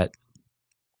 that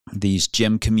these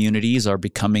gym communities are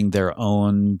becoming their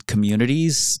own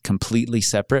communities, completely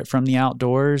separate from the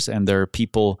outdoors. And there are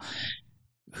people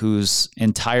whose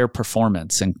entire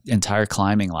performance and entire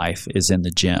climbing life is in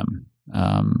the gym.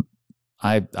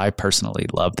 I personally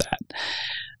love that.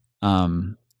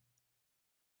 I'm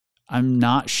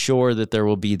not sure that there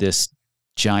will be this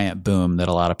giant boom that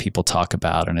a lot of people talk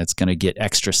about, and it's going to get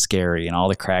extra scary and all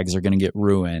the crags are going to get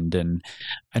ruined. And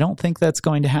I don't think that's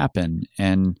going to happen.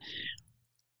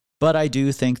 But I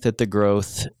do think that the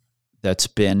growth that's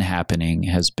been happening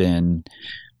has been,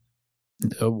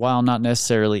 while not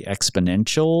necessarily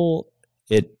exponential,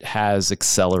 it has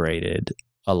accelerated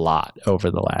a lot over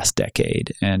the last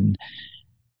decade. And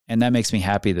that makes me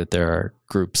happy that there are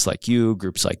groups like you,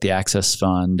 groups like the Access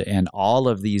Fund, and all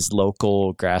of these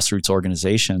local grassroots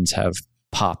organizations have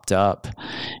popped up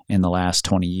in the last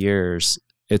 20 years.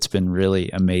 It's been really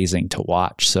amazing to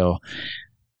watch. So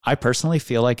I personally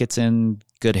feel like it's in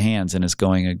good hands and is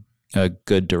going a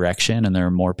good direction. And there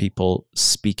are more people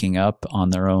speaking up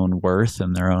on their own worth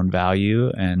and their own value.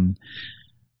 And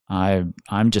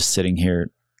I'm just sitting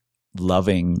here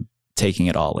loving taking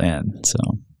it all in. So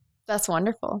that's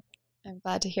wonderful. I'm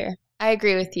glad to hear. I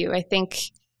agree with you. I think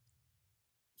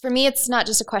for me, it's not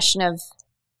just a question of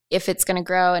if it's going to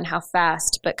grow and how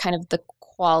fast, but kind of the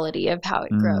quality of how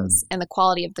it grows and the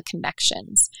quality of the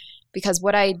connections. Because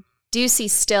what I do see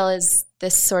still is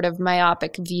this sort of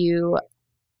myopic view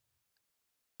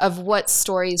of what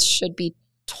stories should be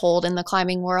told in the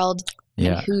climbing world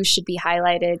and who should be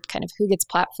highlighted, kind of who gets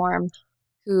platform,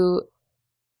 who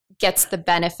gets the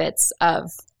benefits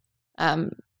of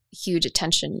huge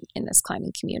attention in this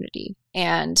climbing community.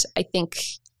 And I think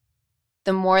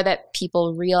the more that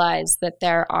people realize that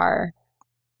there are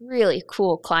really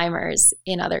cool climbers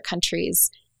in other countries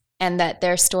and that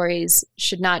their stories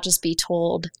should not just be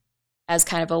told as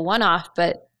kind of a one-off,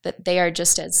 but that they are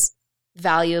just as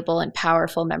valuable and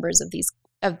powerful members of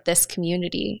this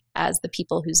community as the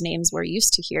people whose names we're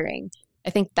used to hearing. I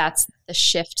think that's the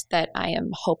shift that I am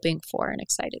hoping for and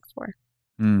excited for.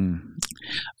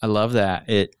 I love that.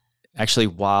 It actually,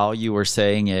 while you were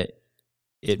saying it,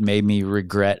 it made me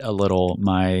regret a little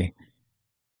my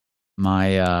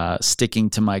sticking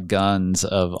to my guns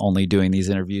of only doing these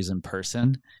interviews in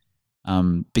person.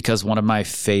 Because one of my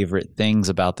favorite things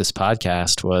about this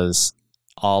podcast was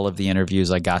all of the interviews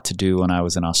I got to do when I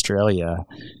was in Australia,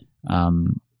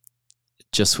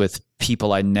 just with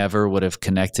people I never would have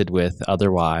connected with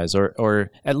otherwise, or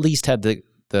at least had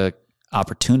the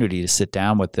opportunity to sit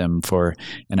down with them for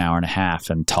an hour and a half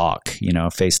and talk,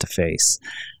 face to face.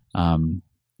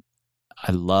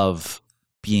 I love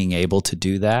being able to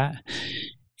do that.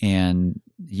 And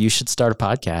you should start a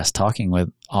podcast talking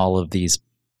with all of these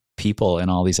people in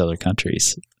all these other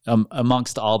countries,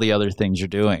 amongst all the other things you're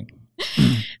doing.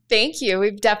 Thank you.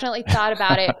 We've definitely thought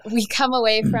about it. We come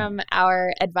away from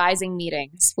our advising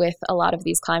meetings with a lot of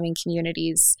these climbing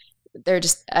communities. There are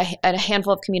just a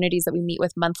handful of communities that we meet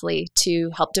with monthly to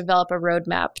help develop a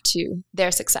roadmap to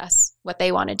their success, what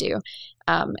they want to do.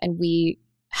 And we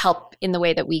help in the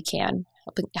way that we can,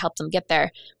 help them get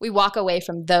there. We walk away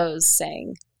from those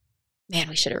saying, man,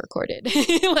 we should have recorded.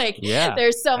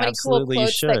 There's so many cool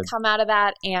quotes that come out of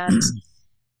that, and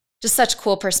just such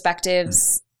cool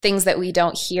perspectives, things that we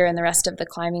don't hear in the rest of the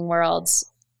climbing world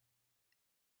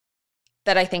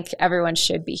that I think everyone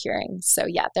should be hearing. So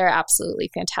yeah, there are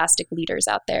absolutely fantastic leaders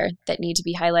out there that need to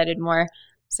be highlighted more.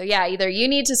 So yeah, either you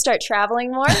need to start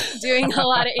traveling more, doing a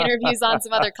lot of interviews on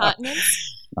some other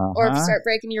continents, or start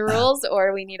breaking your rules,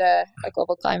 or we need a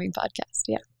global climbing podcast.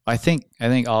 Yeah. I think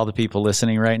all the people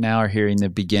listening right now are hearing the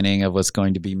beginning of what's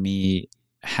going to be me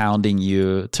hounding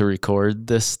you to record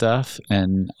this stuff,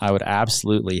 and I would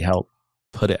absolutely help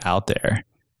put it out there.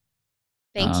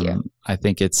 Thank you. I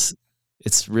think it's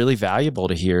really valuable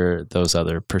to hear those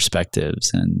other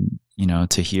perspectives, and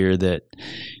to hear that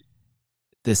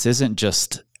this isn't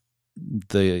just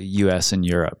the US and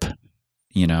Europe.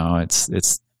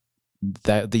 It's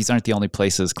that these aren't the only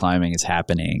places climbing is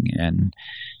happening, and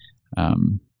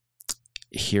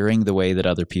hearing the way that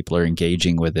other people are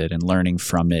engaging with it and learning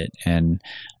from it and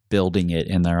building it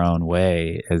in their own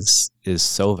way is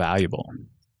so valuable.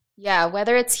 Yeah,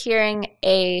 whether it's hearing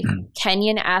a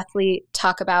Kenyan athlete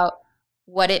talk about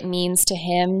what it means to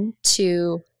him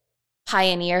to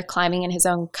pioneer climbing in his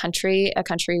own country, a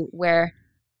country where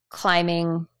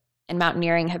climbing and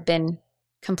mountaineering have been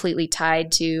completely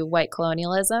tied to white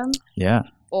colonialism. Yeah.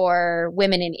 Or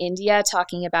women in India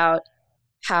talking about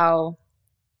how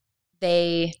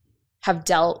they have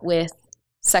dealt with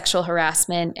sexual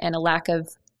harassment and a lack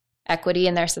of equity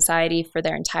in their society for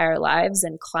their entire lives,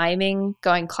 and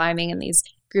going climbing in these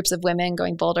groups of women,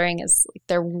 going bouldering is like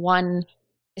their one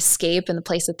escape in the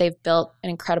place that they've built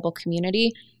an incredible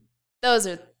community. Those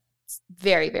are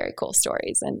very, very cool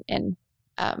stories and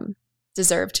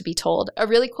deserve to be told. A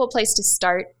really cool place to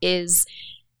start is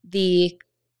the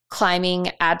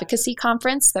Climbing Advocacy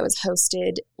Conference that was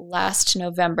hosted last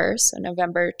November, so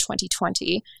November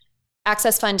 2020,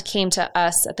 Access Fund came to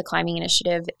us at the Climbing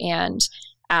Initiative and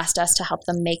asked us to help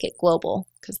them make it global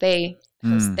because they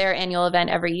host their annual event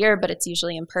every year, but it's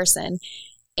usually in person.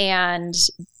 And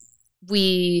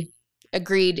we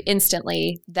agreed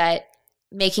instantly that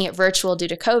making it virtual due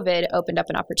to COVID opened up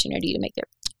an opportunity to make it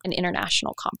an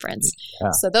international conference.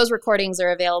 Yeah. So those recordings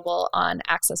are available on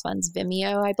Access Fund's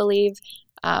Vimeo, I believe,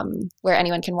 where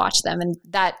anyone can watch them. And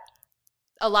that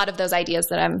a lot of those ideas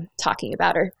that I'm talking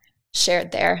about are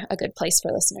shared there, a good place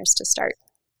for listeners to start.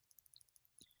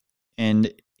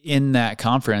 And in that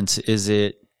conference, is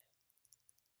it,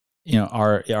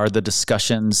 are the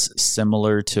discussions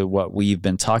similar to what we've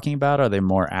been talking about? Are they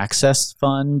more Access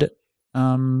Fund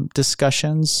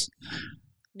discussions?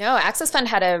 No, Access Fund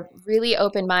had a really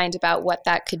open mind about what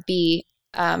that could be,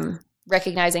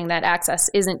 recognizing that access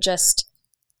isn't just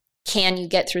can you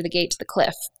get through the gate to the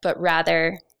cliff, but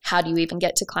rather how do you even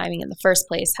get to climbing in the first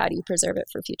place? How do you preserve it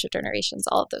for future generations?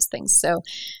 All of those things. So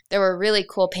there were really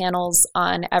cool panels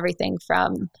on everything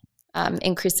from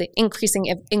increasing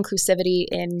inclusivity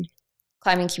in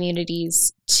climbing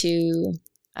communities to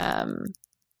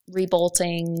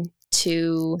rebolting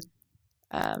to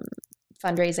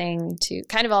fundraising to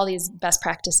kind of all these best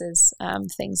practices,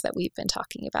 things that we've been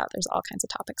talking about. There's all kinds of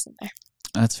topics in there.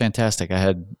 That's fantastic. I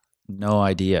had no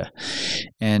idea.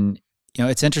 And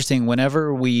it's interesting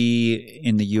whenever we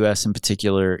in the U.S. in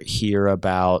particular hear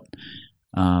about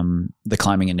the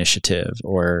Climbing Initiative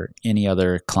or any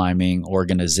other climbing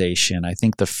organization, I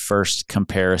think the first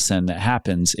comparison that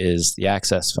happens is the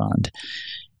Access Fund.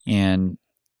 And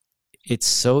it's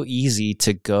so easy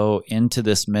to go into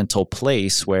this mental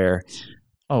place where,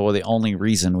 oh, well, the only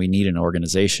reason we need an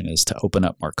organization is to open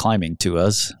up more climbing to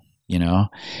us,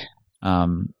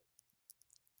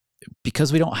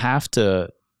 because we don't have to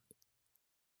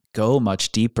go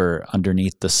much deeper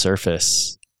underneath the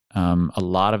surface. A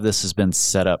lot of this has been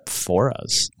set up for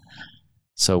us.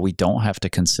 So we don't have to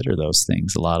consider those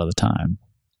things a lot of the time.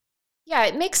 Yeah,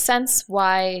 it makes sense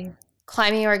why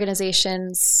climbing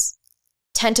organizations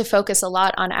tend to focus a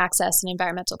lot on access and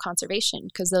environmental conservation,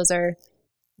 because those are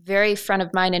very front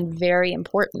of mind and very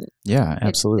important. Yeah,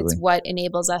 absolutely. It's what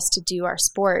enables us to do our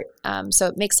sport. So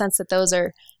it makes sense that those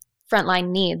are frontline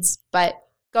needs. But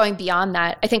going beyond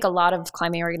that, I think a lot of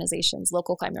climbing organizations,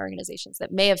 local climbing organizations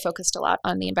that may have focused a lot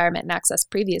on the environment and access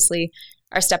previously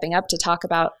are stepping up to talk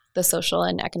about the social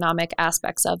and economic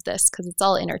aspects of this, because it's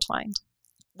all intertwined.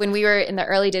 When we were in the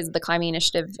early days of the Climbing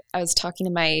Initiative, I was talking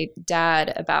to my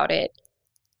dad about it,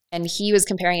 and he was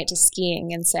comparing it to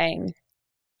skiing and saying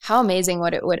how amazing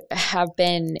what it would have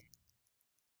been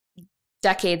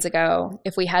decades ago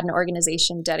if we had an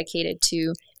organization dedicated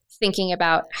to thinking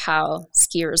about how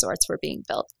ski resorts were being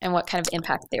built and what kind of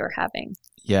impact they were having.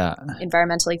 Yeah.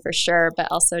 Environmentally for sure, but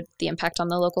also the impact on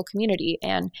the local community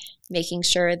and making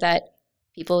sure that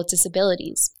people with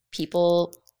disabilities,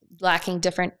 people lacking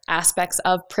different aspects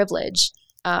of privilege,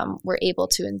 were able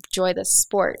to enjoy this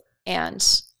sport. And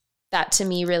that to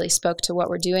me really spoke to what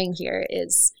we're doing here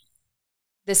is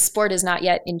this sport is not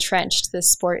yet entrenched.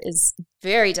 This sport is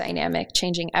very dynamic,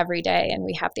 changing every day, and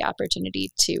we have the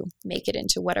opportunity to make it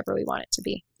into whatever we want it to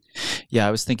be. Yeah,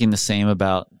 I was thinking the same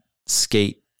about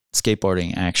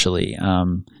skateboarding, actually. I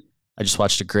just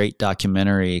watched a great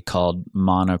documentary called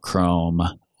Monochrome,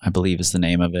 I believe is the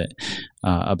name of it,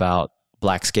 about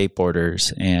Black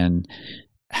skateboarders and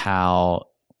how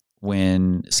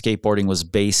when skateboarding was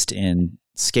based in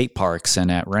skate parks and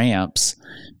at ramps,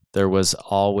 there was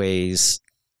always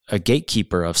a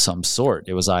gatekeeper of some sort.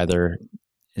 It was either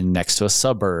next to a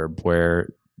suburb where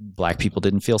Black people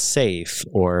didn't feel safe,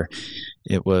 or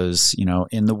it was,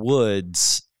 in the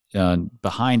woods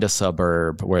behind a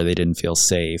suburb where they didn't feel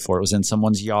safe, or it was in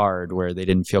someone's yard where they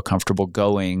didn't feel comfortable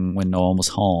going when no one was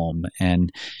home.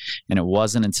 And it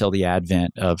wasn't until the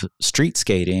advent of street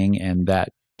skating and that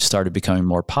started becoming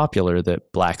more popular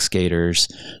that Black skaters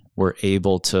were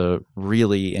able to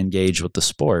really engage with the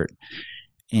sport.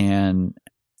 And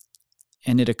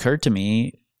it occurred to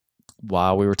me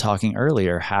while we were talking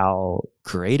earlier how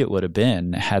great it would have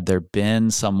been had there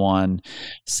been someone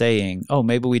saying, oh,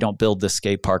 maybe we don't build this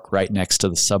skate park right next to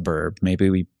the suburb. Maybe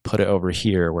we put it over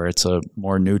here where it's a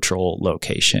more neutral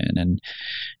location. And,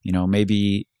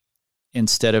 maybe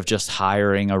instead of just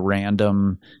hiring a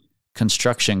random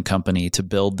construction company to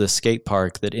build this skate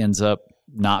park that ends up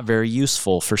not very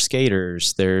useful for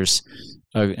skaters, there's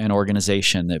an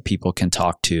organization that people can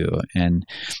talk to. And,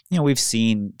 we've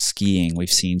seen skiing, we've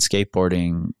seen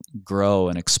skateboarding grow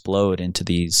and explode into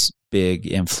these big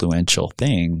influential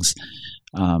things.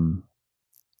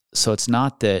 So it's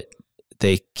not that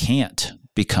they can't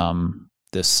become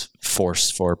this force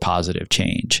for positive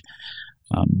change.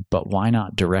 But why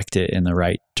not direct it in the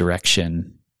right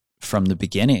direction from the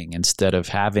beginning instead of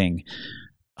having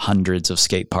hundreds of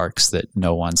skate parks that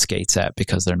no one skates at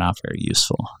because they're not very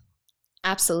useful?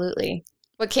 Absolutely.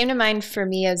 What came to mind for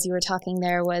me as you were talking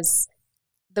there was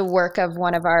the work of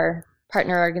one of our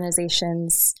partner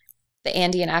organizations, the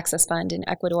Andean Access Fund in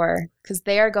Ecuador, because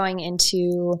they are going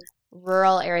into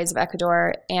rural areas of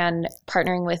Ecuador and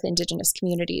partnering with indigenous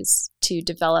communities to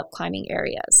develop climbing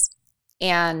areas.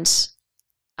 And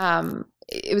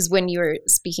it was when you were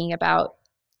speaking about,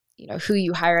 who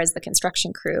you hire as the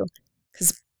construction crew,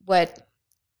 because what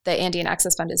the Andean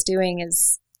Access Fund is doing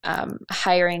is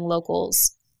hiring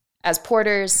locals as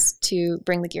porters to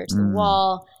bring the gear to the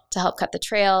wall, to help cut the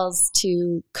trails,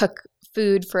 to cook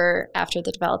food for after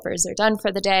the developers are done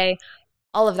for the day,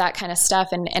 all of that kind of stuff,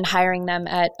 and hiring them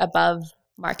at above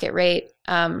market rate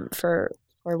for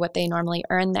what they normally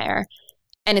earn there.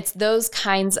 And it's those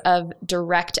kinds of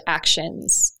direct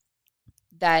actions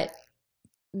that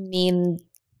mean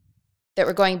that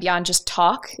we're going beyond just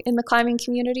talk in the climbing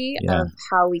community of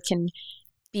how we can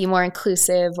be more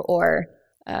inclusive or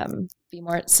be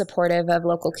more supportive of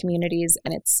local communities.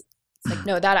 And it's like,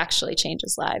 no, that actually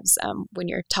changes lives. When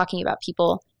you're talking about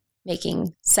people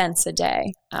making cents a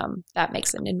day, that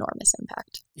makes an enormous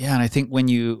impact. Yeah, and I think when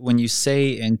you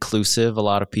say inclusive, a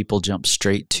lot of people jump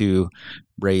straight to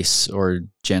race or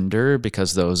gender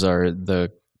because those are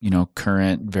the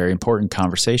current very important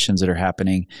conversations that are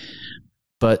happening.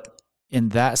 But in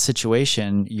that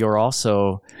situation, you're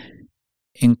also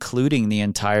including the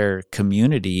entire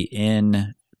community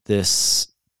in this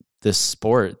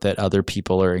sport that other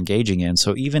people are engaging in.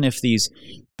 So even if these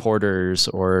porters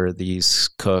or these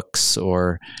cooks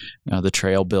or the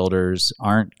trail builders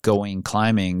aren't going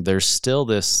climbing, there's still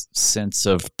this sense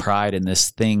of pride in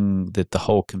this thing that the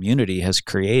whole community has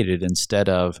created, instead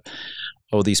of,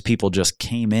 oh, these people just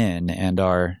came in and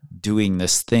are doing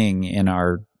this thing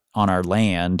on our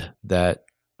land that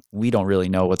we don't really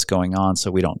know what's going on,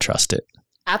 so we don't trust it.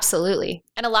 Absolutely.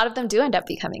 And a lot of them do end up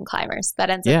becoming climbers. That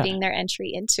ends up being their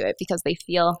entry into it because they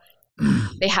feel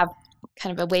they have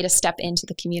kind of a way to step into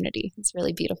the community. It's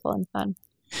really beautiful and fun.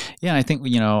 Yeah, and I think,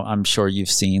 I'm sure you've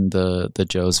seen the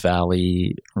Joe's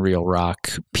Valley Real Rock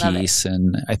piece,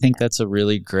 and I think that's a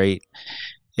really great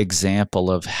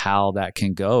example of how that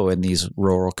can go in these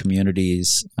rural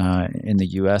communities in the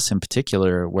U.S. in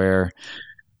particular, where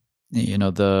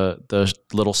the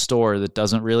little store that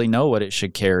doesn't really know what it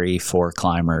should carry for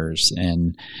climbers,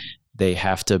 and they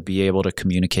have to be able to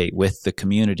communicate with the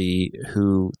community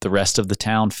who the rest of the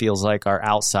town feels like are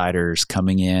outsiders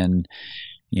coming in,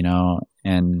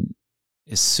 and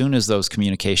as soon as those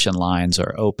communication lines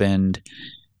are opened,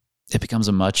 it becomes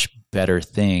a much better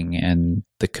thing, and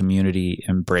the community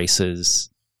embraces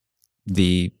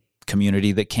the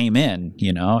community that came in.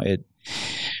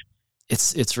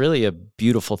 It's really a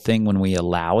beautiful thing when we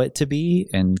allow it to be,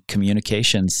 and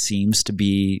communication seems to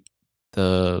be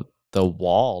the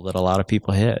wall that a lot of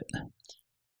people hit.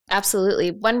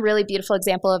 Absolutely. One really beautiful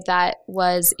example of that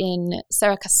was in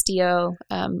Cerro Castillo,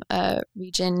 a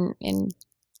region in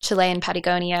Chile and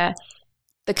Patagonia.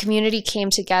 The community came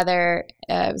together.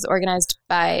 It was organized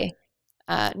by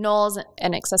Knowles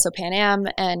and Accesso Pan Am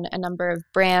and a number of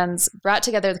brands, brought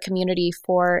together the community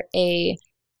for a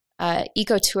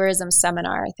ecotourism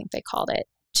seminar, I think they called it,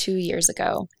 2 years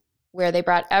ago, where they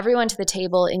brought everyone to the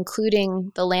table,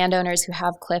 including the landowners who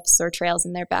have cliffs or trails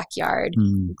in their backyard,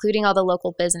 including all the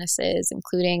local businesses,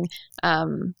 including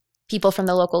people from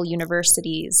the local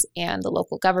universities and the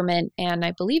local government, and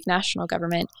I believe national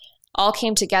government, all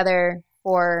came together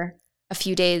for a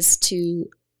few days to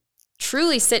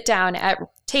truly sit down at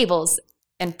tables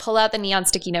and pull out the neon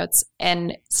sticky notes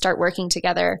and start working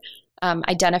together,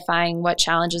 identifying what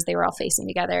challenges they were all facing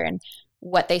together and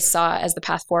what they saw as the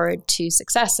path forward to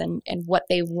success, and what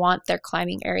they want their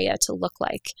climbing area to look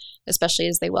like, especially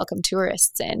as they welcome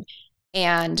tourists in.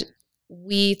 And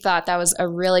we thought that was a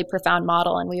really profound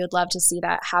model, and we would love to see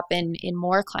that happen in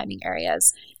more climbing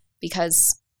areas,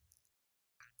 because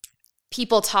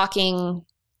people talking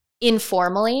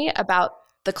informally about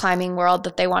the climbing world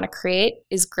that they want to create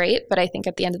is great. But I think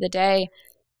at the end of the day,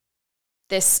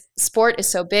 this sport is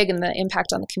so big and the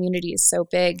impact on the community is so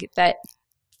big that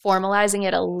formalizing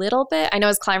it a little bit, I know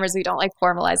as climbers, we don't like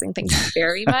formalizing things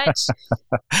very much,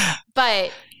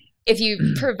 but if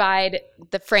you provide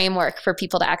the framework for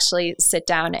people to actually sit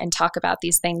down and talk about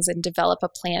these things and develop a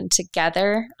plan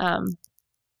together,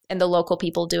 and the local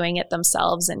people doing it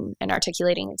themselves and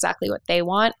articulating exactly what they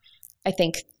want, I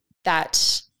think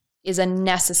that is a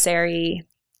necessary,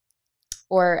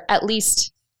 or at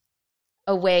least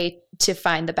a way to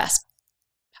find the best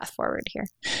path forward here.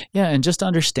 Yeah, and just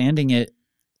understanding it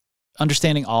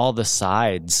understanding all the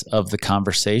sides of the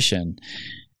conversation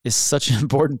is such an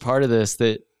important part of this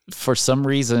that for some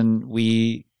reason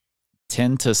we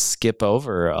tend to skip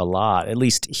over a lot, at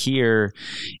least here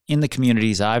in the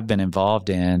communities I've been involved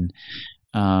in.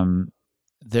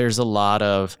 There's a lot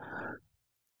of,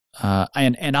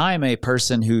 and I'm a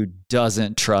person who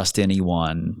doesn't trust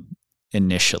anyone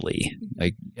initially.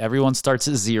 Like everyone starts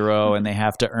at zero and they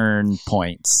have to earn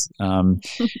points.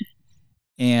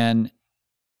 And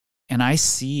I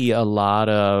see a lot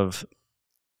of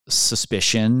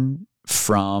suspicion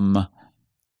from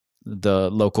the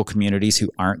local communities who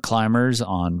aren't climbers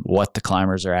on what the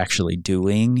climbers are actually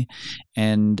doing.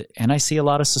 And I see a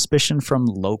lot of suspicion from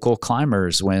local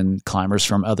climbers when climbers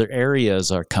from other areas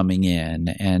are coming in.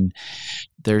 And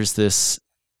there's this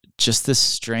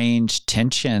strange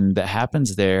tension that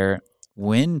happens there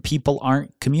when people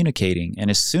aren't communicating.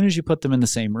 And as soon as you put them in the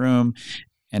same room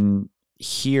and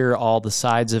hear all the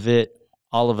sides of it,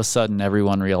 all of a sudden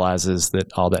everyone realizes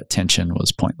that all that tension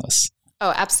was pointless.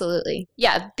 Oh, absolutely.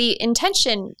 Yeah, the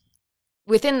intention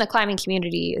within the climbing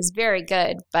community is very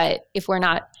good, but if we're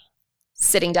not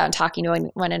sitting down talking to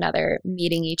one another,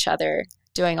 meeting each other,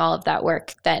 doing all of that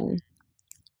work, then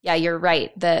yeah, you're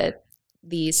right.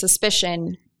 The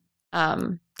suspicion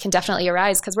can definitely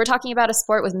arise because we're talking about a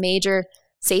sport with major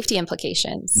safety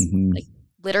implications, like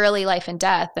literally life and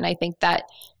death. And I think that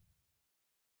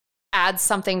adds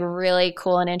something really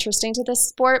cool and interesting to this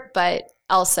sport, but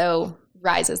also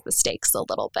rises the stakes a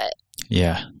little bit.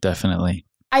 Yeah, definitely.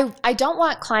 I don't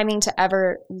want climbing to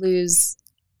ever lose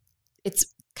its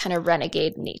kind of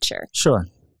renegade nature. Sure.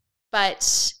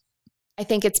 But I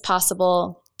think it's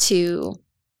possible to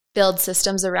build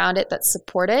systems around it that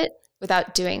support it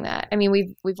without doing that. I mean,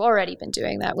 we've already been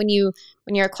doing that. When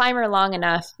you're a climber long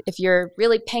enough, if you're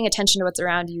really paying attention to what's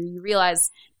around you, you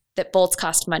realize that bolts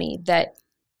cost money, that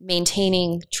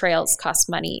maintaining trails costs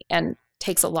money and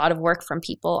takes a lot of work from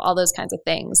people, all those kinds of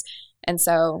things. And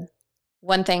so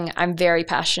one thing I'm very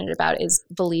passionate about is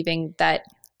believing that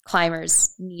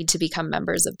climbers need to become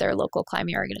members of their local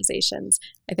climbing organizations.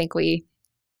 I think we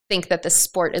think that this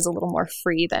sport is a little more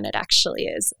free than it actually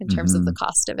is in terms of the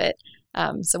cost of it.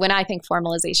 So when I think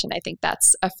formalization, I think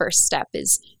that's a first step,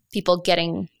 is people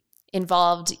getting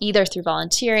involved either through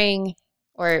volunteering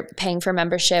or paying for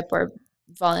membership or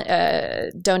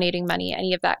donating money,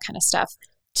 any of that kind of stuff,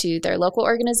 to their local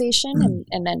organization,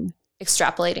 and then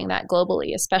extrapolating that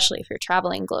globally, especially if you're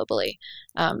traveling globally,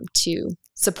 to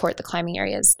support the climbing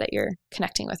areas that you're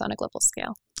connecting with on a global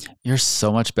scale. You're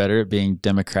so much better at being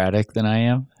democratic than I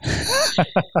am.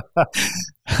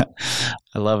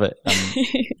 I love it.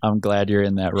 I'm glad you're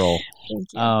in that role. Thank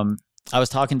you. I was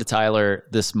talking to Tyler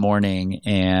this morning,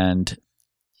 and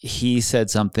he said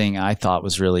something I thought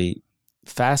was really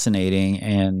fascinating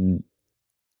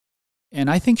and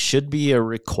I think should be a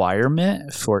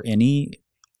requirement for any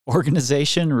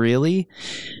organization, really,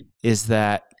 is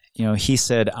that, he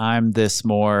said, I'm this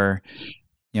more,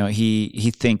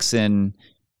 he thinks in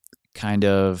kind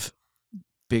of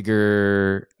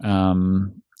bigger,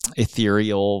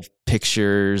 ethereal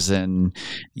pictures, and,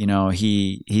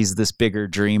 he's this bigger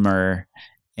dreamer,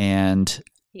 and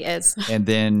He is. And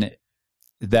then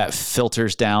that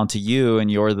filters down to you, and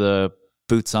you're the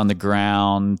boots on the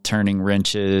ground, turning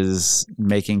wrenches,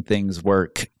 making things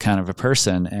work kind of a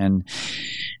person. And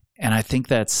I think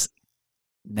that's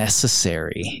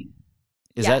necessary.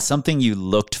 Is that something you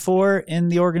looked for in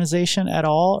the organization at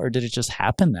all, or did it just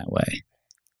happen that way?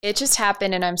 It just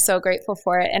happened, and I'm so grateful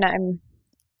for it. And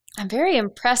I'm very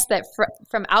impressed that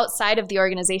from outside of the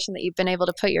organization that you've been able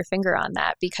to put your finger on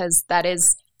that, because that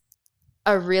is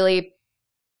a really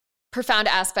profound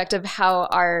aspect of how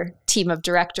our team of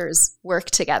directors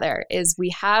work together. Is we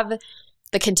have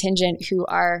the contingent who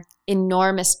are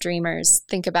enormous dreamers.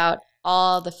 Think about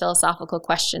all the philosophical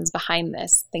questions behind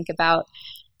this. Think about,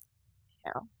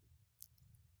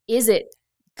 is it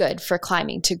good for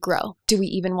climbing to grow? Do we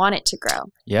even want it to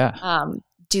grow? Yeah.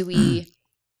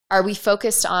 Are we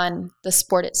focused on the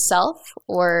sport itself,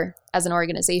 or as an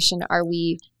organization, are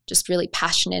we just really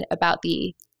passionate about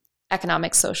the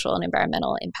economic, social, and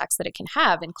environmental impacts that it can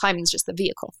have? And climbing is just the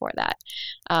vehicle for that.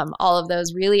 All of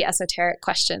those really esoteric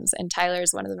questions. And Tyler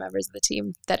is one of the members of the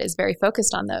team that is very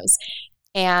focused on those.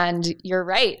 And you're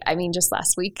right. I mean, just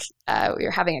last week, we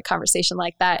were having a conversation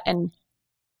like that, and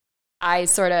I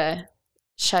sort of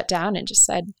shut down and just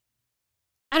said,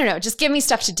 I don't know, just give me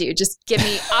stuff to do. Just give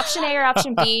me option A or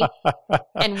option B,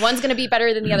 and one's going to be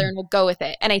better than the other, and we'll go with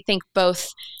it. And I think both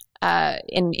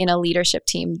in a leadership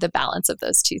team, the balance of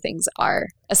those two things are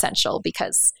essential,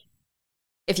 because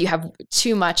if you have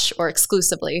too much or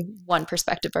exclusively one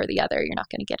perspective or the other, you're not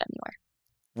going to get anywhere.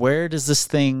 where does this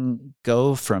thing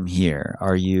go from here?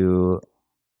 Are you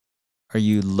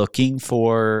looking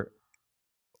for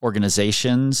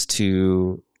organizations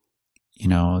to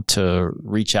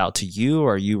reach out to you?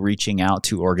 Are you reaching out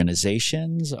to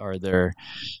organizations? Are there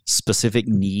specific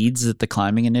needs that the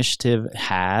Climbing Initiative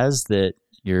has that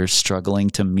you're struggling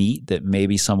to meet that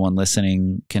maybe someone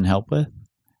listening can help with?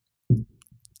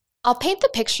 I'll paint the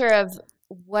picture of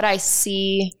what I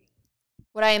see,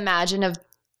 what I imagine of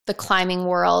the climbing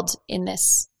world in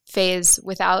this phase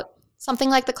without something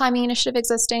like the Climbing Initiative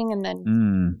existing, and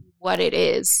then what it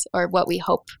is, or what we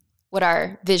hope, what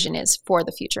our vision is for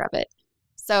the future of it.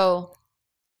 So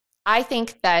I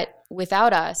think that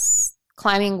without us,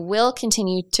 climbing will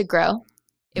continue to grow.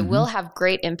 It will have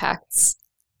great impacts.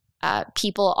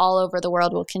 People all over the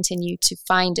world will continue to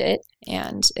find it,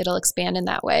 and it'll expand in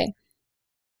that way.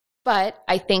 But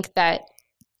I think that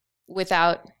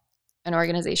without an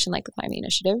organization like the Climbing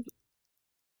Initiative,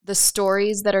 the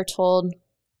stories that are told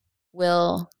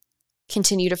will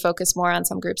continue to focus more on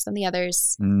some groups than the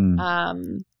others.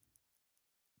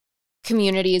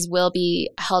 Communities will be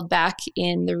held back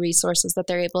in the resources that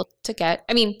they're able to get.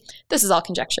 I mean, this is all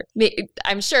conjecture.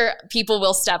 I'm sure people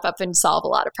will step up and solve a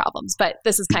lot of problems, but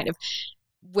this is kind of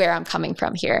where I'm coming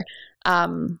from here.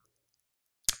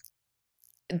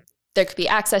 There could be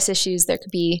access issues. There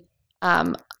could be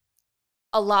a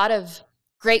lot of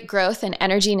great growth and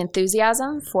energy and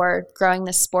enthusiasm for growing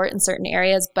this sport in certain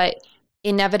areas, but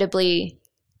inevitably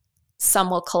some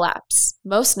will collapse.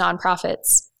 Most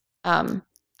nonprofits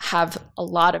have a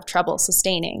lot of trouble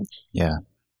sustaining. Yeah.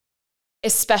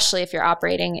 Especially if you're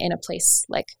operating in a place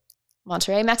like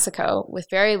Monterrey, Mexico, with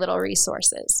very little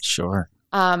resources. Sure.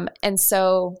 And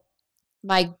so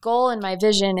my goal and my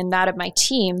vision and that of my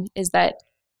team is that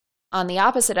on the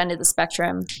opposite end of the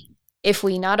spectrum, if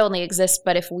we not only exist,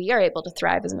 but if we are able to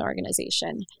thrive as an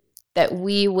organization, that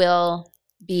we will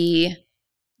be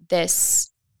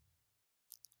this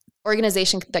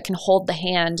organization that can hold the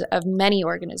hand of many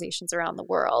organizations around the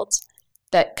world,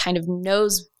 that kind of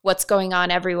knows what's going on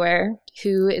everywhere,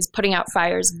 who is putting out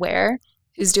fires where,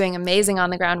 who's doing amazing on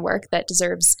the ground work that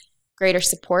deserves greater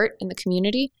support in the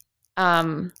community.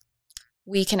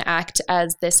 We can act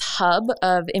as this hub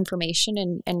of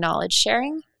information and knowledge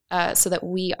sharing, so that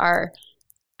we are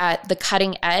at the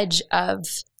cutting edge of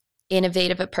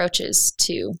innovative approaches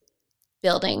to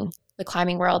building the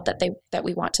climbing world that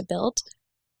we want to build.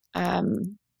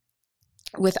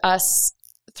 With us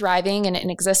thriving and in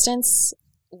existence,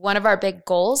 one of our big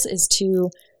goals is to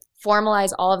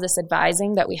formalize all of this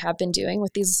advising that we have been doing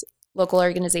with these local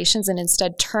organizations, and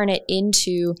instead turn it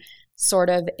into sort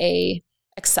of a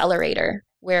accelerator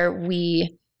where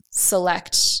we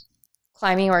select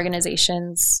climbing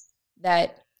organizations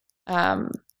that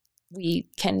we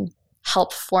can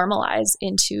help formalize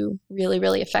into really,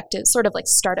 really effective sort of like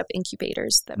startup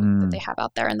incubators that they have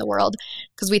out there in the world.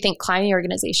 Because we think climbing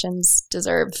organizations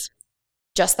deserve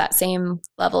just that same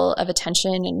level of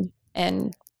attention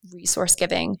and resource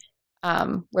giving,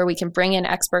 where we can bring in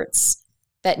experts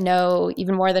that know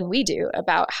even more than we do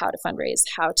about how to fundraise,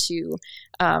 how to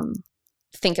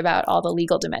think about all the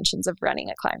legal dimensions of running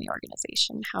a climbing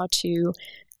organization, how to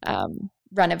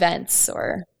run events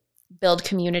or build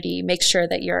community, make sure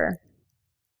that you're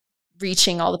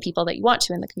reaching all the people that you want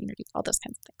to in the community, all those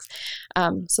kinds of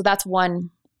things. So that's one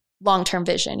long-term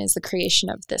vision, is the creation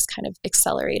of this kind of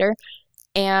accelerator,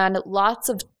 and lots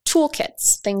of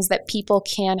toolkits, things that people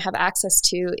can have access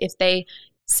to if they,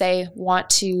 say, want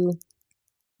to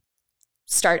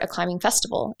start a climbing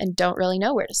festival and don't really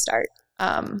know where to start.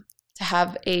 To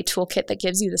have a toolkit that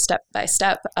gives you the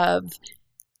step-by-step of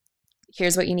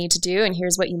here's what you need to do and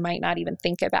here's what you might not even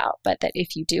think about, but that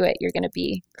if you do it, you're going to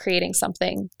be creating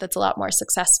something that's a lot more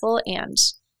successful and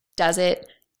does it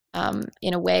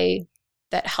in a way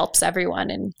that helps everyone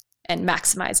and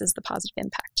maximizes the positive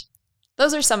impact.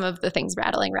 Those are some of the things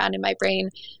rattling around in my brain.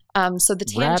 So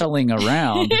the rattling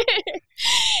around.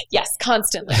 Yes,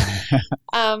 constantly.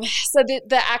 So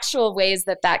the actual ways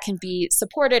that can be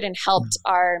supported and helped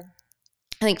are,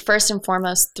 I think, first and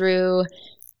foremost through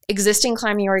existing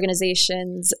climbing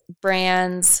organizations,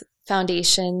 brands,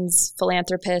 foundations,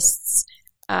 philanthropists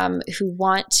who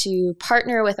want to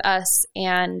partner with us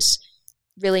and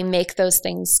really make those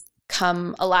things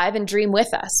come alive and dream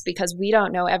with us, because we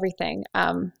don't know everything.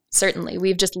 Certainly,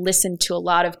 we've just listened to a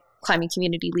lot of climbing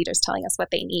community leaders telling us what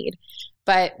they need.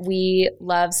 But we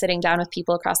love sitting down with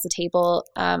people across the table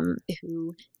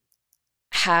who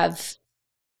have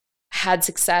had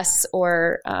success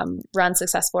or run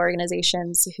successful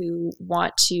organizations who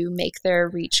want to make their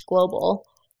reach global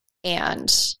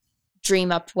and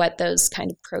dream up what those kind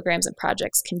of programs and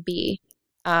projects can be.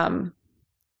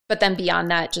 But then beyond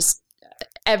that, just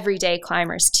everyday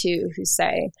climbers too, who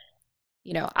say,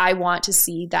 I want to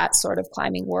see that sort of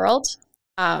climbing world.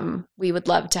 We would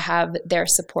love to have their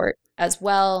support as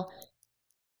well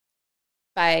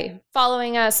by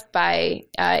following us, by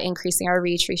increasing our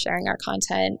reach, resharing our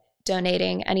content,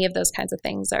 donating. Any of those kinds of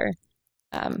things are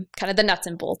kind of the nuts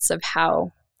and bolts of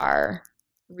how our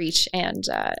reach and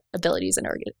abilities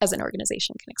as an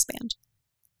organization can expand.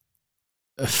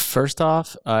 First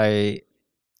off, I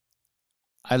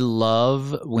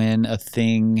love when a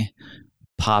thing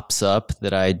pops up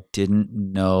that I didn't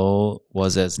know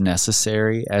was as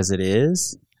necessary as it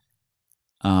is.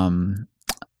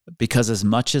 Because as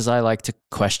much as I like to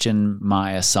question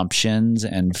my assumptions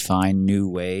and find new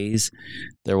ways,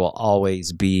 there will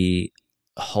always be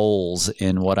holes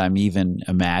in what I'm even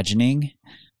imagining,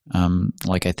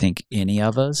 like I think any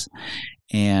of us.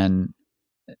 And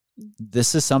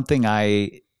this is something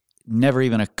I never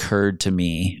even occurred to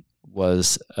me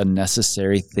was a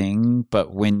necessary thing.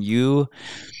 But when you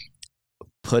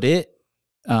put it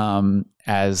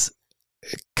as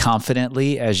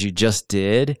confidently as you just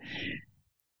did,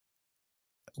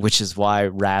 which is why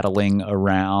rattling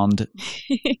around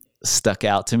stuck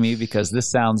out to me, because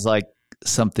this sounds like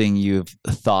something you've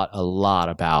thought a lot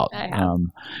about.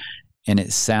 And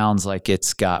it sounds like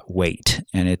it's got weight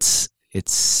and it's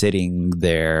sitting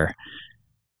there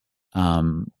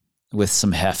with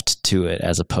some heft to it,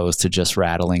 as opposed to just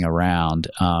rattling around.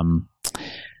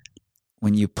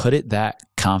 When you put it that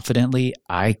confidently,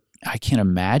 I can't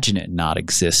imagine it not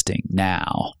existing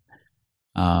now.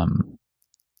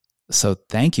 So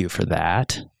thank you for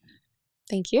that.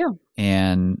 Thank you.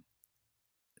 And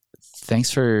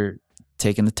thanks for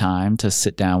taking the time to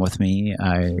sit down with me.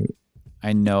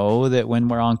 I know that when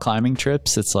we're on climbing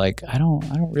trips, it's like, I don't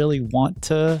really want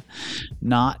to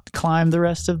not climb the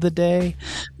rest of the day.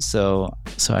 So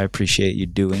I appreciate you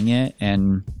doing it.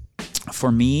 And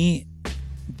for me,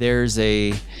 there's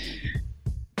the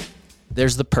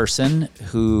person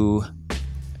who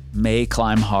may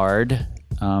climb hard,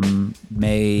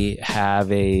 may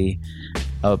have a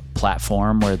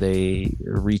platform where they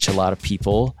reach a lot of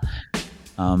people.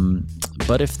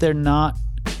 But if they're not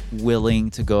willing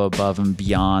to go above and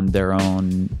beyond their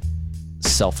own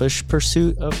selfish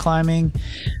pursuit of climbing,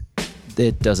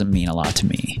 it doesn't mean a lot to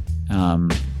me.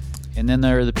 And then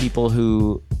there are the people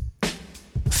who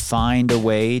find a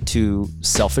way to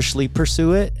selfishly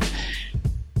pursue it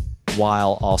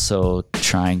while also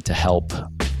trying to help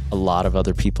a lot of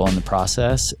other people in the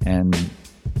process. And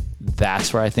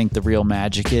that's where I think the real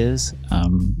magic is,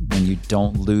 when you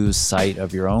don't lose sight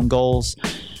of your own goals,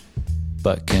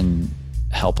 but can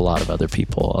help a lot of other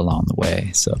people along the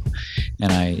way. So,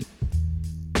 and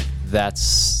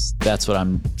that's what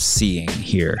I'm seeing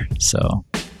here. So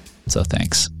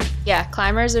thanks. Yeah,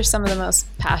 climbers are some of the most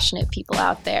passionate people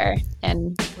out there,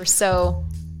 and we're so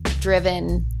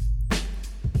driven,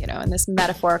 in this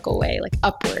metaphorical way, like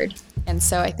upward. And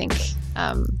so I think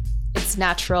it's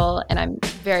natural, and I'm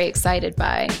very excited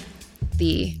by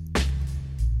the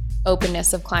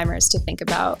openness of climbers to think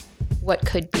about what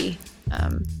could be. I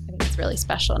think it's really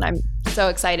special, and I'm so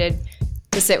excited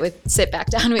to sit back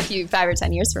down with you 5 or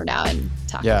 10 years from now and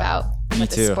talk about what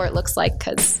the sport looks like,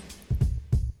 because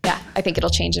I think it'll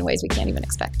change in ways we can't even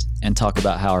expect. And talk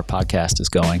about how our podcast is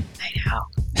going. I know.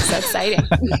 So exciting.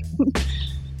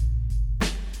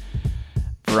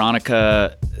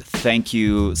 Veronica, thank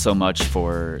you so much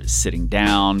for sitting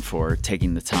down, for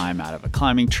taking the time out of a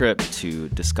climbing trip to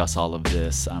discuss all of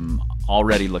this. I'm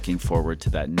already looking forward to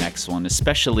that next one,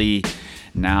 especially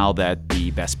now that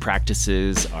the best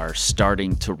practices are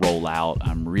starting to roll out.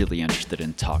 I'm really interested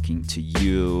in talking to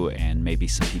you and maybe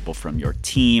some people from your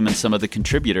team and some of the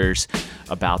contributors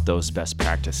about those best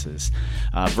practices.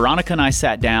 Veronica and I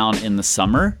sat down in the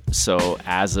summer, so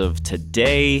as of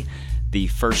today, the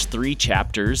first 3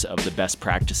 chapters of the best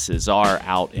practices are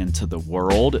out into the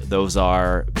world. Those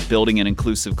are building an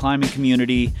inclusive climbing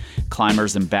community,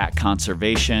 climbers and back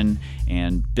conservation,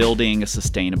 and building a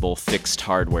sustainable fixed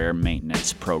hardware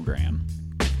maintenance program.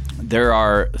 There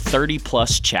are 30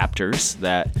 plus chapters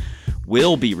that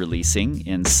will be releasing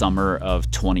in summer of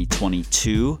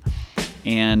 2022.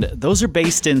 And those are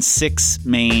based in 6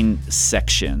 main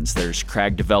sections. There's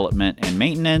crag development and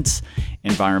maintenance,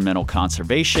 environmental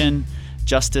conservation,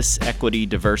 justice, equity,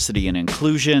 diversity, and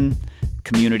inclusion,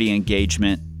 community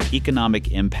engagement,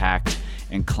 economic impact,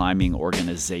 and climbing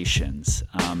organizations.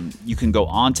 You can go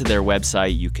onto their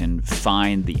website. You can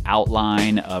find the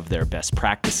outline of their best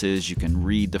practices. You can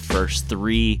read the first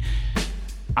 3.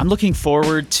 I'm looking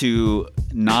forward to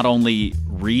not only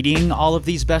reading all of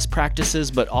these best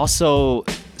practices, but also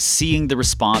seeing the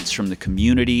response from the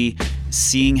community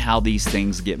seeing how these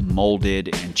things get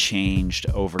molded and changed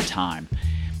over time.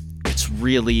 It's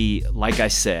really, like I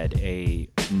said, a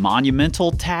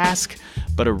monumental task,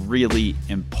 but a really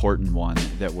important one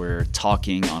that we're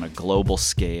talking on a global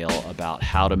scale about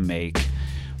how to make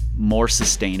more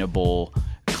sustainable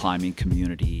climbing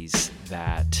communities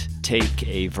that take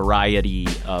a variety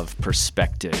of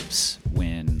perspectives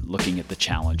when looking at the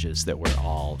challenges that we're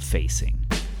all facing.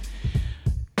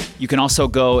 You can also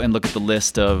go and look at the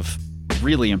list of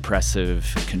really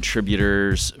impressive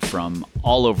contributors from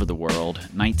all over the world,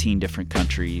 19 different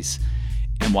countries.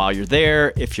 And while you're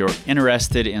there, if you're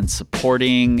interested in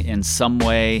supporting in some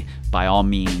way, by all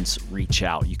means, reach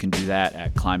out. You can do that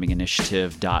at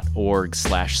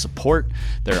climbinginitiative.org/support.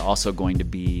 There are also going to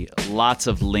be lots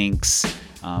of links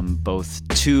both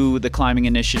to the Climbing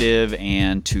Initiative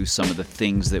and to some of the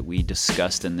things that we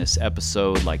discussed in this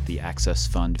episode, like the Access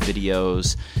Fund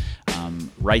videos,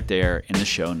 right there in the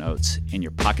show notes in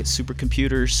your pocket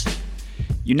supercomputers.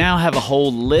 You now have a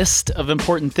whole list of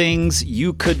important things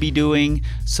you could be doing,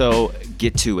 so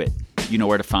get to it. You know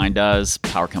where to find us,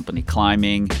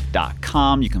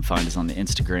 powercompanyclimbing.com. You can find us on the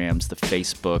Instagrams, the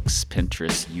Facebooks,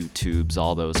 Pinterest, YouTubes,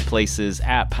 all those places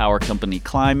at Power Company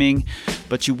Climbing.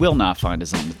 But you will not find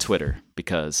us on the Twitter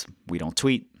because we don't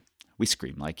tweet, we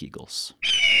scream like eagles.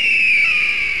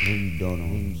 Maybe don't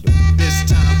know. This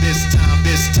time, this time,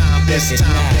 this time, this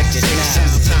time, this time,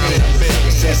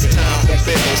 this time, this time,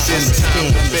 this time,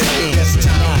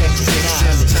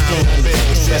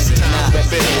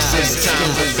 this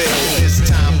time, this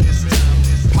time,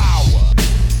 power,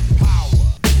 power,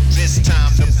 this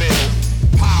time to build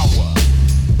power,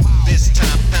 this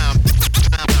time to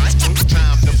build power, this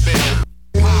time to build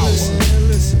power.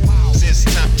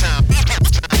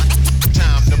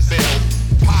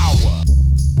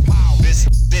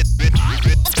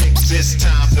 This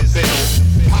time to build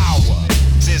power.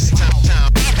 This time to build power. This time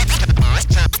to build power.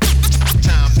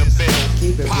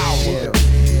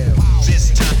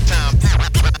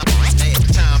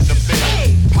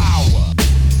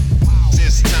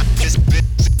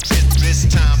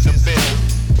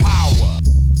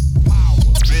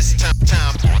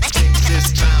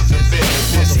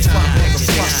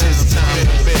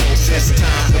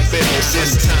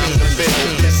 This time to build power.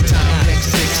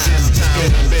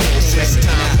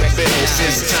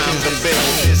 This time to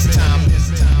build. This time to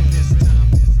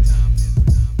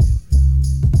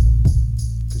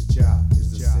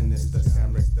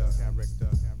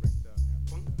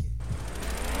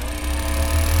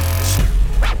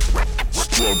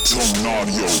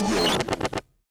Audio.